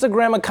secret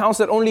Instagram accounts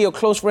that only your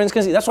close friends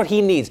can see. That's what he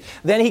needs.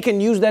 Then he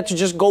can use that to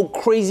just go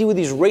crazy with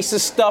his racist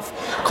stuff,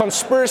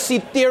 conspiracy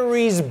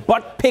theories,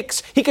 butt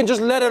pics. He can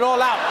just let it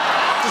all out.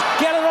 Just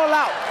get it all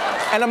out.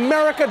 And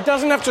America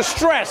doesn't have to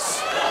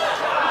stress.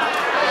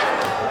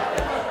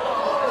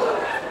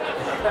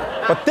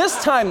 But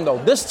this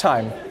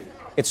time,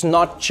 it's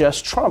not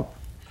just Trump.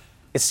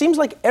 It seems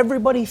like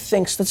everybody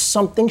thinks that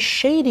something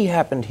shady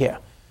happened here.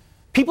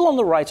 People on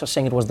the right are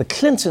saying it was the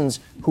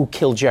Clintons who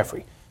killed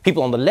Jeffrey.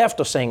 People on the left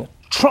are saying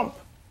Trump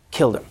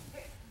killed him.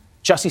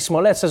 Jussie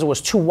Smollett says it was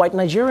 2 white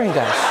Nigerian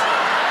guys.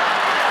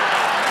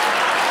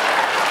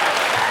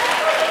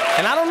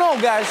 And I don't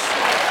know, guys.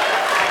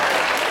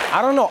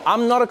 I don't know.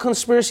 I'm not a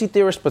conspiracy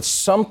theorist, but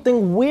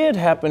something weird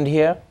happened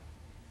here.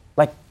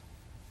 Like,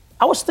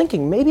 I was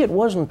thinking maybe it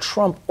wasn't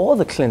Trump or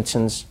the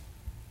Clintons.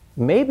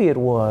 Maybe it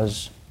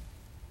was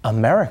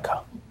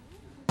America.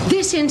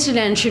 This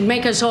incident should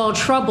make us all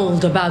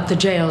troubled about the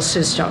jail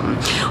system.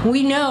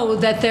 We know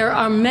that there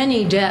are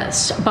many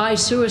deaths by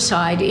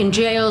suicide in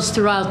jails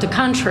throughout the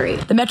country.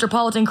 The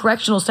Metropolitan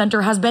Correctional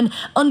Center has been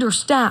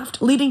understaffed,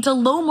 leading to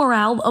low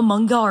morale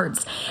among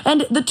guards.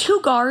 And the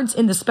 2 guards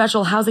in the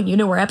special housing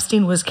unit where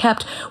Epstein was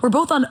kept were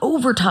both on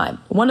overtime,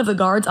 one of the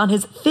guards on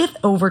his 5th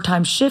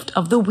overtime shift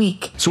of the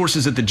week.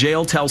 Sources at the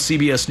jail tell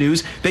CBS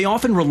News they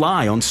often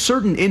rely on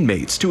certain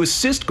inmates to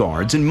assist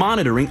guards in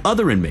monitoring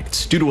other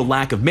inmates due to a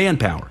lack of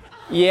manpower.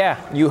 Yeah,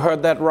 you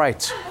heard that right.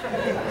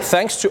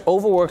 Thanks to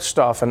overworked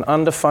staff and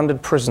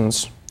underfunded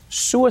prisons,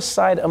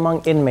 suicide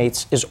among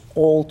inmates is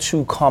all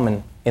too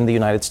common in the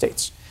United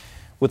States.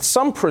 With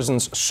some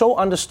prisons so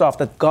understaffed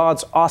that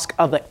guards ask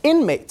other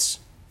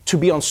inmates to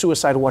be on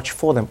suicide watch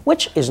for them,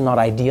 which is not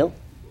ideal.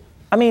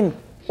 I mean,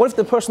 what if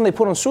the person they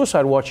put on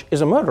suicide watch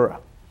is a murderer?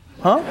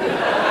 Huh?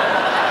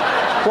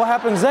 What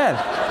happens then?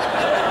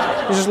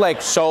 It's just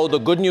like, so the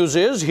good news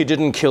is he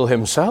didn't kill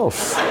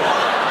himself.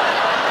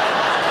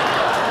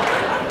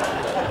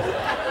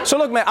 So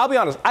look, man, I'll be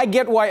honest. I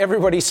get why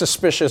everybody's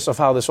suspicious of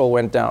how this all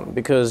went down,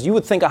 because you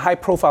would think a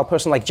high-profile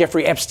person like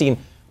Jeffrey Epstein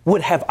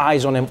would have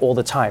eyes on him all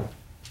the time.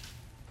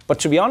 But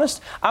to be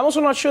honest, I'm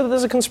also not sure that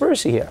there's a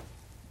conspiracy here.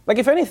 Like,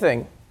 if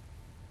anything,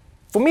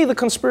 for me, the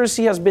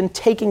conspiracy has been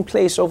taking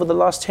place over the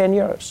last 10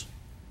 years.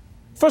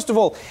 First of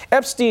all,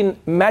 Epstein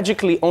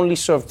magically only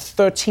served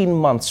 13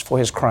 months for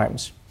his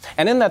crimes.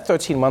 And in that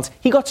 13 months,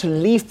 he got to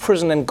leave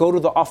prison and go to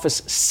the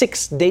office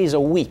 6 days a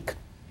week.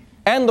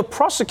 And the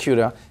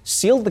prosecutor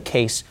sealed the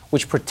case,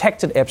 which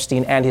protected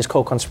Epstein and his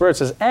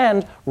co-conspirators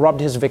and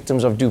robbed his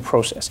victims of due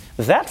process.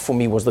 That, for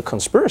me, was the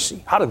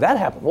conspiracy. How did that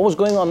happen? What was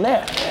going on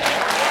there?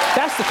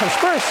 That's the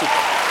conspiracy.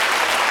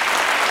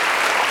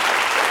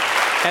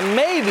 And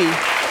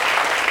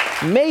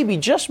maybe,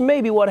 just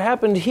maybe, what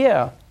happened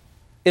here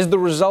is the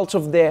result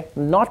of there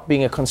not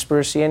being a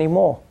conspiracy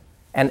anymore,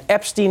 and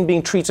Epstein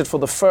being treated for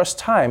the first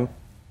time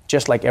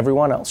just like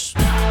everyone else.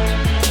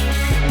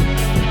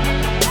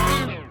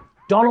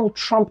 Donald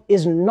Trump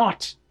is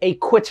not a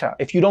quitter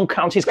if you don't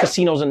count his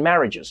casinos and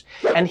marriages,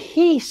 and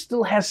he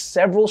still has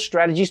several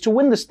strategies to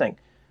win this thing.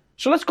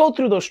 So let's go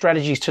through those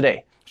strategies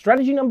today.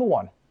 Strategy number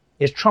 1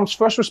 is Trump's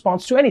first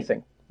response to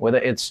anything, whether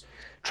it's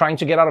trying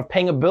to get out of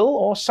paying a bill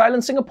or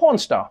silencing a porn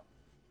star.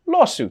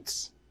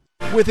 Lawsuits.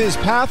 With his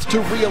path to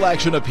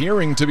re-election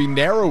appearing to be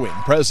narrowing,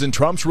 President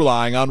Trump's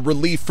relying on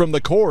relief from the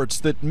courts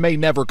that may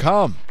never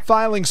come,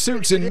 filing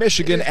suits in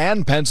Michigan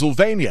and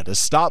Pennsylvania to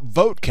stop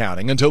vote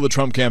counting until the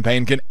Trump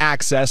campaign can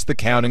access the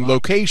counting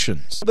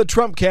locations. The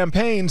Trump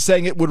campaign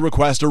saying it would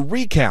request a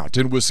recount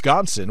in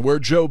Wisconsin, where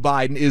Joe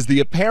Biden is the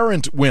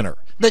apparent winner.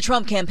 The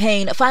Trump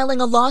campaign filing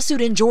a lawsuit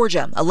in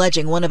Georgia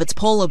alleging one of its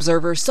poll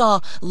observers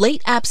saw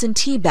late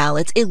absentee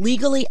ballots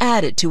illegally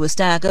added to a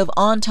stack of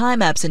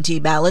on-time absentee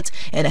ballots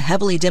in a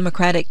heavily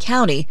Democratic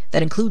county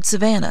that includes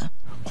Savannah.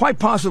 Quite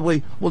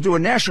possibly we'll do a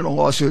national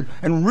lawsuit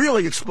and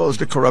really expose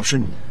the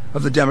corruption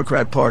of the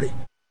Democrat Party.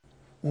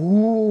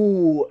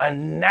 Ooh, a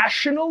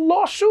national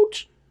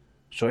lawsuit?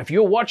 So if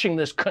you're watching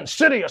this,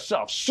 consider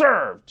yourself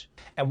served.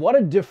 And what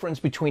a difference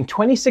between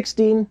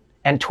 2016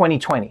 and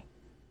 2020.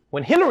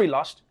 When Hillary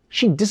lost,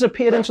 she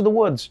disappeared into the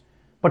woods.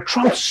 But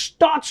Trump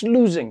starts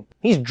losing.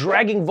 He's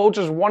dragging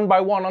voters one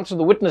by one onto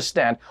the witness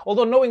stand.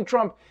 Although knowing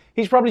Trump,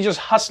 he's probably just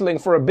hustling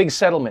for a big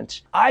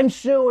settlement. I'm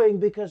suing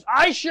because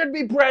I should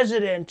be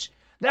president.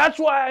 That's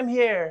why I'm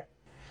here.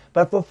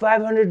 But for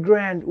 500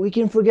 grand, we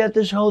can forget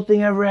this whole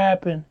thing ever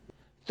happened.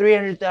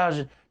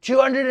 300,000,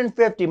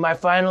 250, my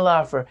final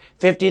offer,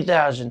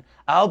 50,000.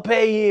 I'll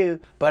pay you,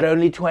 but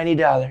only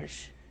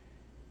 $20.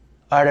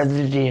 Art of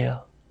the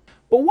deal.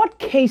 But what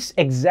case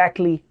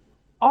exactly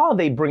are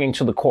they bringing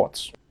to the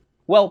courts?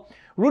 Well,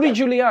 Rudy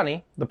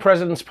Giuliani, the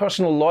president's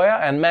personal lawyer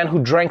and man who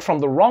drank from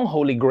the wrong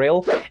Holy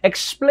Grail,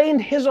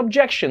 explained his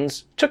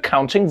objections to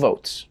counting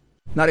votes.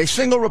 Not a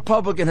single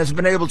Republican has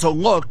been able to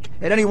look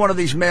at any one of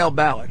these mail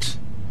ballots.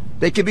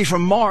 They could be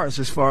from Mars,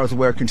 as far as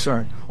we're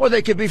concerned, or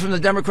they could be from the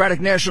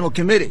Democratic National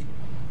Committee.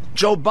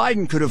 Joe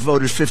Biden could have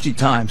voted 50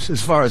 times,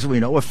 as far as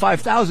we know, or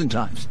 5,000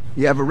 times.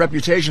 You have a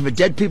reputation for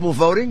dead people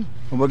voting,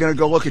 and we're going to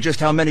go look at just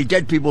how many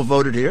dead people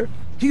voted here.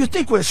 Do you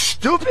think we're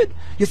stupid?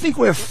 You think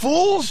we're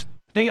fools?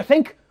 Do you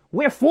think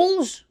we're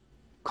fools?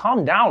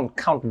 Calm down,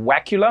 Count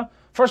Wacula.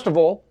 First of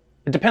all,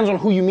 it depends on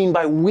who you mean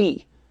by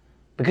we.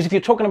 Because if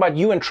you're talking about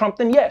you and Trump,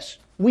 then yes,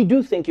 we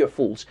do think you're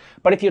fools.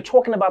 But if you're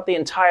talking about the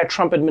entire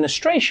Trump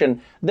administration,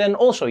 then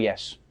also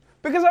yes.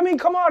 Because I mean,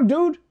 come on,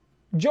 dude.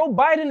 Joe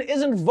Biden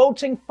isn't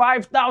voting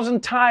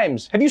 5,000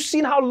 times. Have you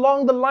seen how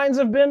long the lines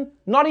have been?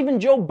 Not even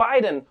Joe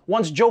Biden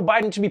wants Joe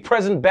Biden to be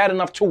president bad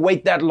enough to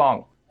wait that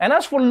long. And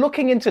as for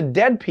looking into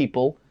dead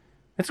people,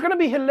 it's going to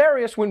be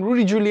hilarious when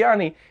Rudy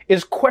Giuliani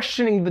is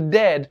questioning the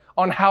dead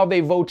on how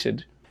they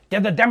voted.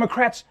 Did the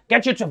Democrats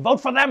get you to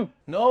vote for them?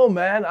 No,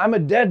 man, I'm a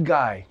dead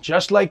guy,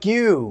 just like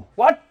you.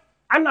 What?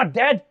 I'm not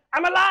dead.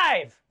 I'm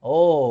alive.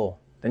 Oh,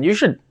 then you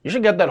should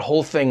get that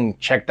whole thing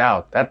checked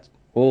out.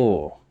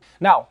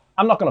 Now,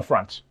 I'm not going to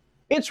front.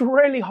 It's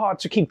really hard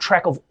to keep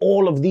track of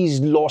all of these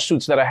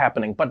lawsuits that are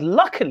happening. But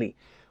luckily,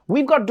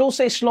 we've got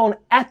Dulce Sloan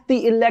at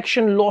the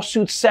Election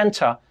Lawsuit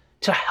Center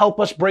to help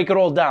us break it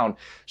all down.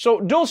 So,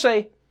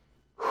 Dulce,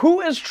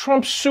 who is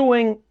Trump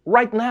suing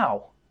right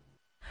now?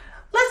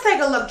 Let's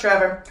take a look,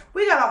 Trevor.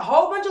 We got a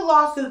whole bunch of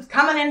lawsuits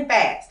coming in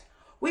fast.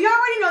 We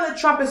already know that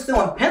Trump is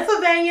suing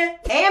Pennsylvania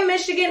and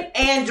Michigan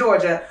and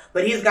Georgia,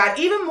 but he's got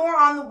even more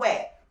on the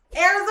way.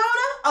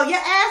 Arizona? Oh, your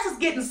ass is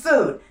getting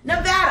sued.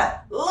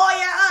 Nevada?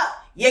 Lawyer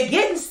up. You're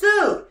getting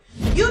sued.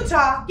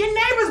 Utah? Your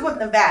neighbor's with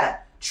Nevada.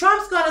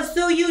 Trump's gonna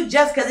sue you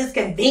just because it's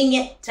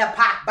convenient to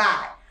pop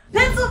by.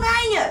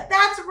 Pennsylvania,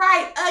 that's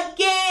right,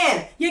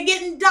 again. You're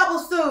getting double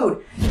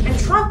sued. And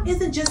Trump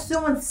isn't just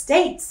suing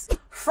states.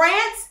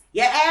 France,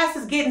 your ass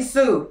is getting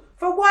sued.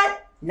 For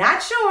what?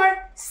 Not sure.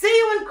 See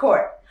you in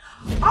court.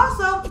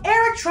 Also,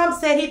 Eric Trump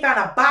said he found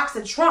a box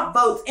of Trump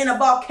votes in a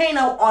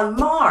volcano on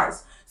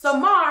Mars. So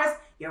Mars,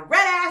 your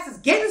red ass is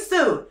getting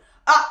sued.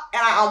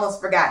 And I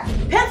almost forgot.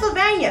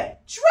 Pennsylvania,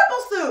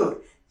 triple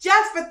sued.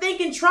 Just for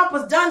thinking Trump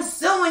was done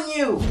suing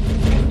you.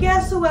 And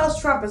guess who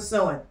else Trump is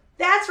suing?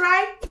 That's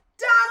right,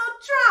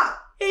 Donald Trump.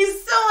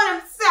 He's suing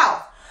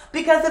himself.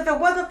 Because if it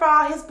wasn't for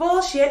all his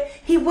bullshit,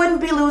 he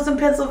wouldn't be losing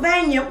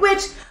Pennsylvania,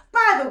 which,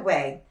 By the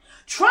way,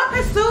 Trump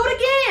has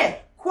sued again.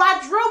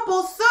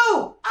 Quadruple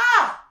sue.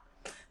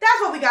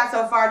 That's what we got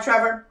so far,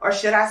 Trevor. Or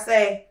should I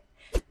say,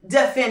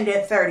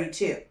 Defendant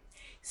 32.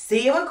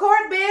 See you in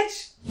court,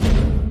 bitch.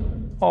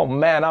 Oh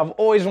man, I've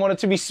always wanted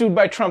to be sued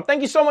by Trump.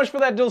 Thank you so much for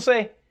that,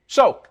 Dulce.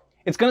 So,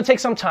 it's going to take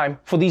some time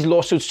for these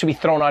lawsuits to be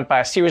thrown out by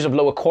a series of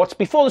lower courts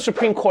before the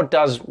Supreme Court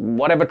does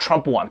whatever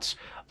Trump wants.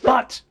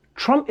 But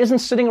Trump isn't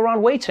sitting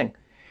around waiting.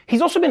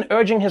 He's also been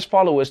urging his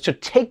followers to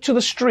take to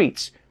the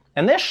streets,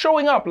 and they're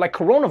showing up like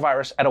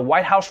coronavirus at a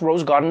White House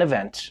Rose Garden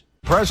event.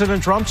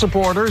 President Trump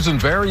supporters in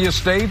various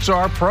states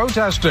are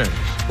protesting.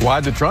 Why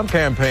the Trump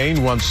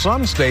campaign wants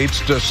some states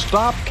to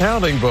stop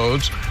counting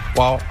votes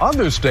while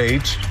other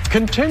states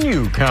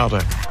continue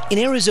counting. In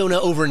Arizona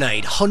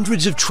overnight,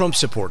 hundreds of Trump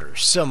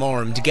supporters, some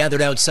armed,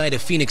 gathered outside a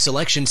Phoenix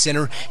election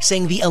center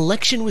saying the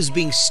election was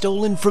being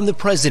stolen from the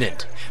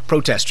president.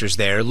 Protesters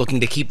there looking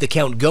to keep the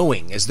count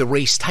going as the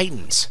race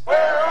tightens. Where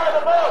are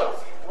the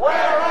votes? Where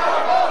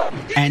are the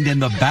votes? And in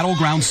the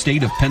battleground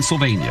state of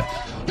Pennsylvania,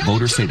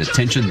 voters say the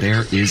tension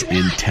there is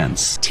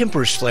intense.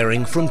 Tempers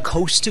flaring from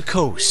coast to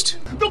coast.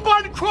 The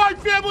Biden crime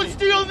family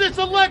stealing this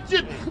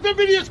election. The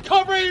media's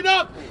covering it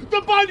up.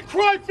 The Biden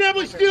crime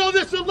family stealing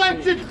this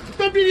election.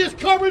 The media's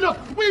covering it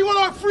up. We want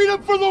our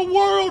freedom for the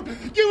world.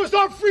 Give us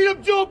our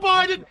freedom, Joe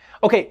Biden.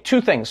 Okay,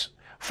 two things.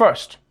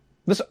 First,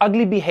 this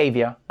ugly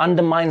behavior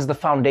undermines the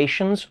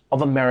foundations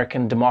of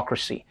American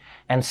democracy.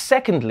 And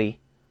secondly,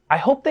 I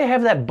hope they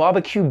have that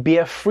barbecue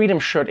beer freedom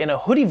shirt in a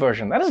hoodie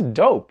version. That is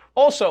dope.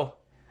 Also,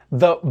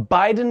 the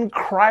Biden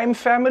crime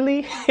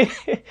family,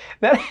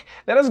 that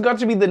has got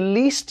to be the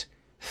least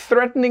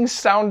threatening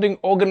sounding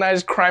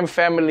organized crime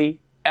family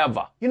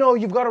ever. You know,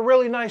 you've got a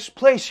really nice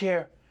place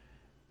here.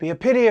 Be a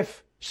pity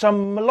if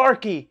some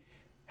malarkey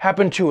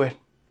happened to it.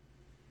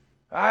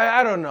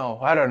 I don't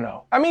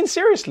know. I mean,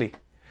 seriously.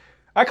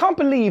 I can't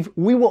believe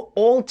we were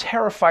all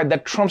terrified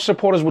that Trump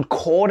supporters would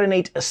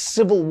coordinate a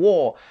civil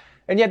war,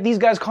 and yet these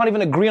guys can't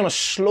even agree on a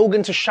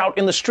slogan to shout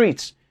in the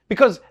streets.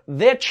 Because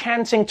they're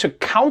chanting to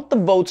count the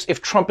votes if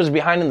Trump is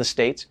behind in the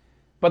states,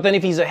 but then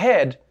if he's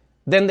ahead,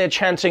 then they're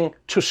chanting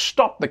to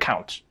stop the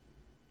count.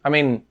 I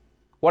mean,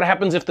 what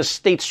happens if the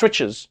state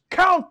switches?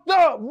 Count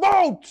the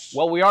votes!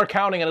 Well, we are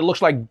counting and it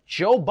looks like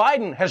Joe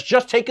Biden has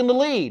just taken the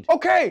lead.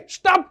 Okay,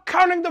 stop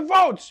counting the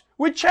votes!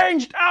 We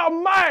changed our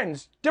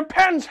minds!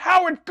 Depends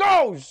how it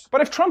goes!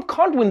 But if Trump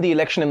can't win the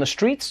election in the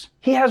streets,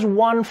 he has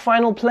one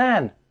final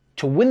plan: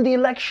 to win the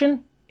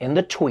election in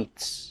the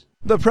tweets.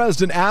 The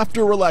president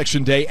after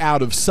Election Day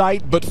out of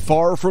sight but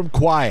far from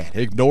quiet,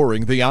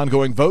 ignoring the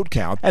ongoing vote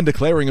count and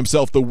declaring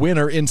himself the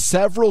winner in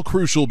several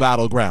crucial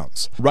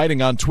battlegrounds.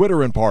 Writing on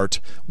Twitter in part,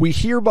 "We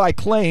hereby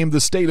claim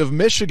the state of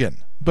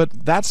Michigan,"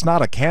 but that's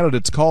not a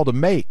candidate's call to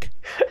make.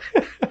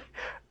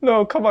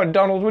 No, come on,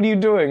 Donald, what are you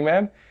doing,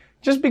 man?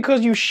 Just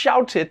because you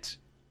shout it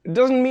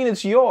doesn't mean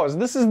it's yours.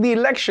 This is the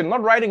election,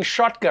 not riding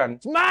shotgun.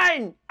 It's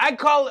mine! I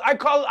call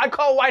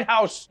White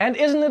House. And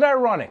isn't it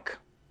ironic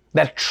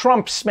that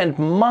Trump spent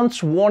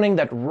months warning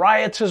that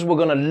rioters were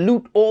going to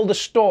loot all the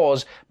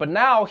stores, but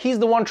now he's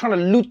the one trying to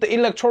loot the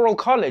Electoral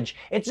College.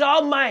 It's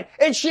all mine.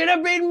 It should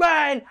have been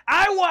mine.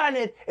 I want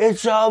it.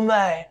 It's all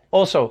mine.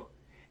 Also,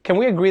 can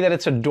we agree that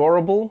it's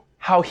adorable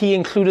how he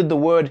included the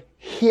word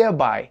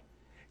hereby,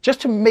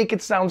 just to make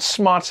it sound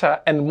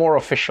smarter and more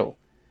official?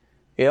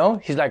 You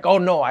know, he's like, oh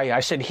no, I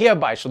said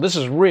hereby, so this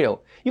is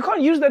real. You can't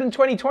use that in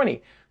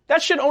 2020.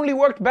 That shit only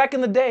worked back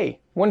in the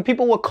day when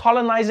people were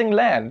colonizing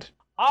land.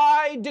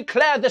 I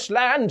declare this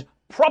land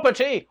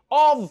property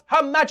of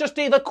Her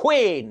Majesty the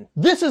Queen.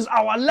 This is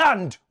our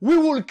land. We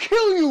will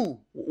kill you.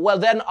 Well,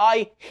 then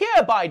I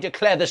hereby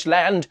declare this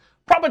land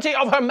property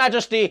of Her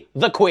Majesty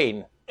the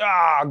Queen.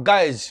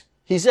 Guys,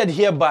 he said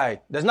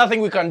hereby. There's nothing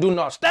we can do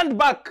now. Stand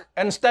back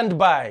and stand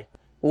by.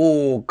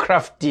 Ooh,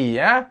 crafty,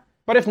 eh?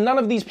 But if none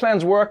of these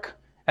plans work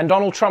and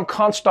Donald Trump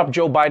can't stop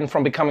Joe Biden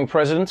from becoming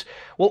president,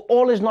 well,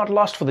 all is not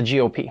lost for the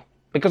GOP.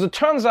 Because it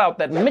turns out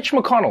that Mitch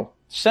McConnell,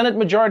 Senate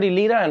Majority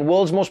Leader and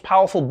world's most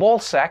powerful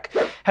ballsack,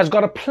 has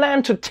got a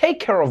plan to take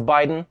care of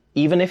Biden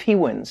even if he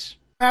wins.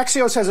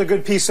 Axios has a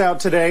good piece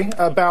out today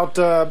about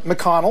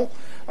McConnell,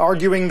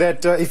 arguing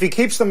that if he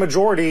keeps the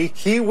majority,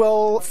 he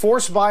will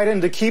force Biden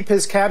to keep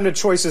his cabinet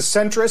choices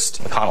centrist.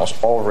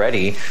 McConnell's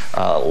already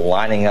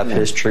lining up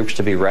his troops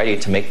to be ready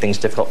to make things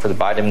difficult for the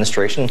Biden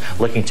administration,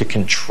 looking to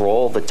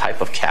control the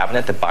type of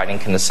cabinet that Biden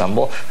can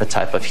assemble, the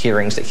type of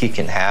hearings that he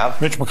can have.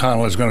 Mitch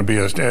McConnell is going to be,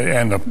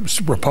 and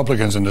the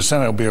Republicans in the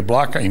Senate will be a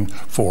blocking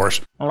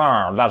force.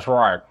 No, that's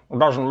right. It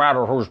doesn't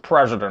matter who's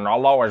president.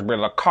 I'll always be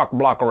the cock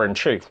blocker in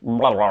chief.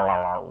 Blah, blah,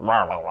 blah,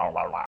 blah, blah,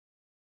 blah, blah.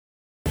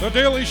 The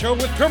Daily Show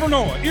with Trevor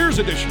Noah, Ears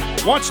Edition.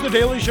 Watch The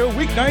Daily Show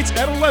weeknights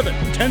at 11,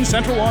 10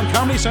 Central on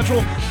Comedy Central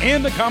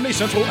and the Comedy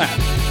Central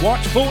app.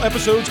 Watch full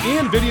episodes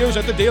and videos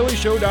at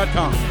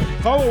thedailyshow.com.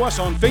 Follow us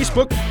on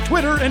Facebook,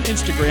 Twitter, and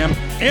Instagram,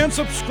 and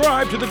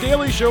subscribe to The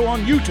Daily Show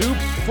on YouTube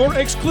for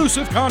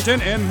exclusive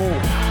content and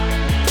more.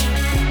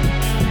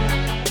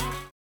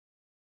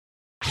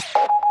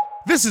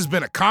 This has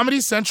been a Comedy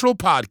Central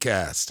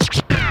podcast.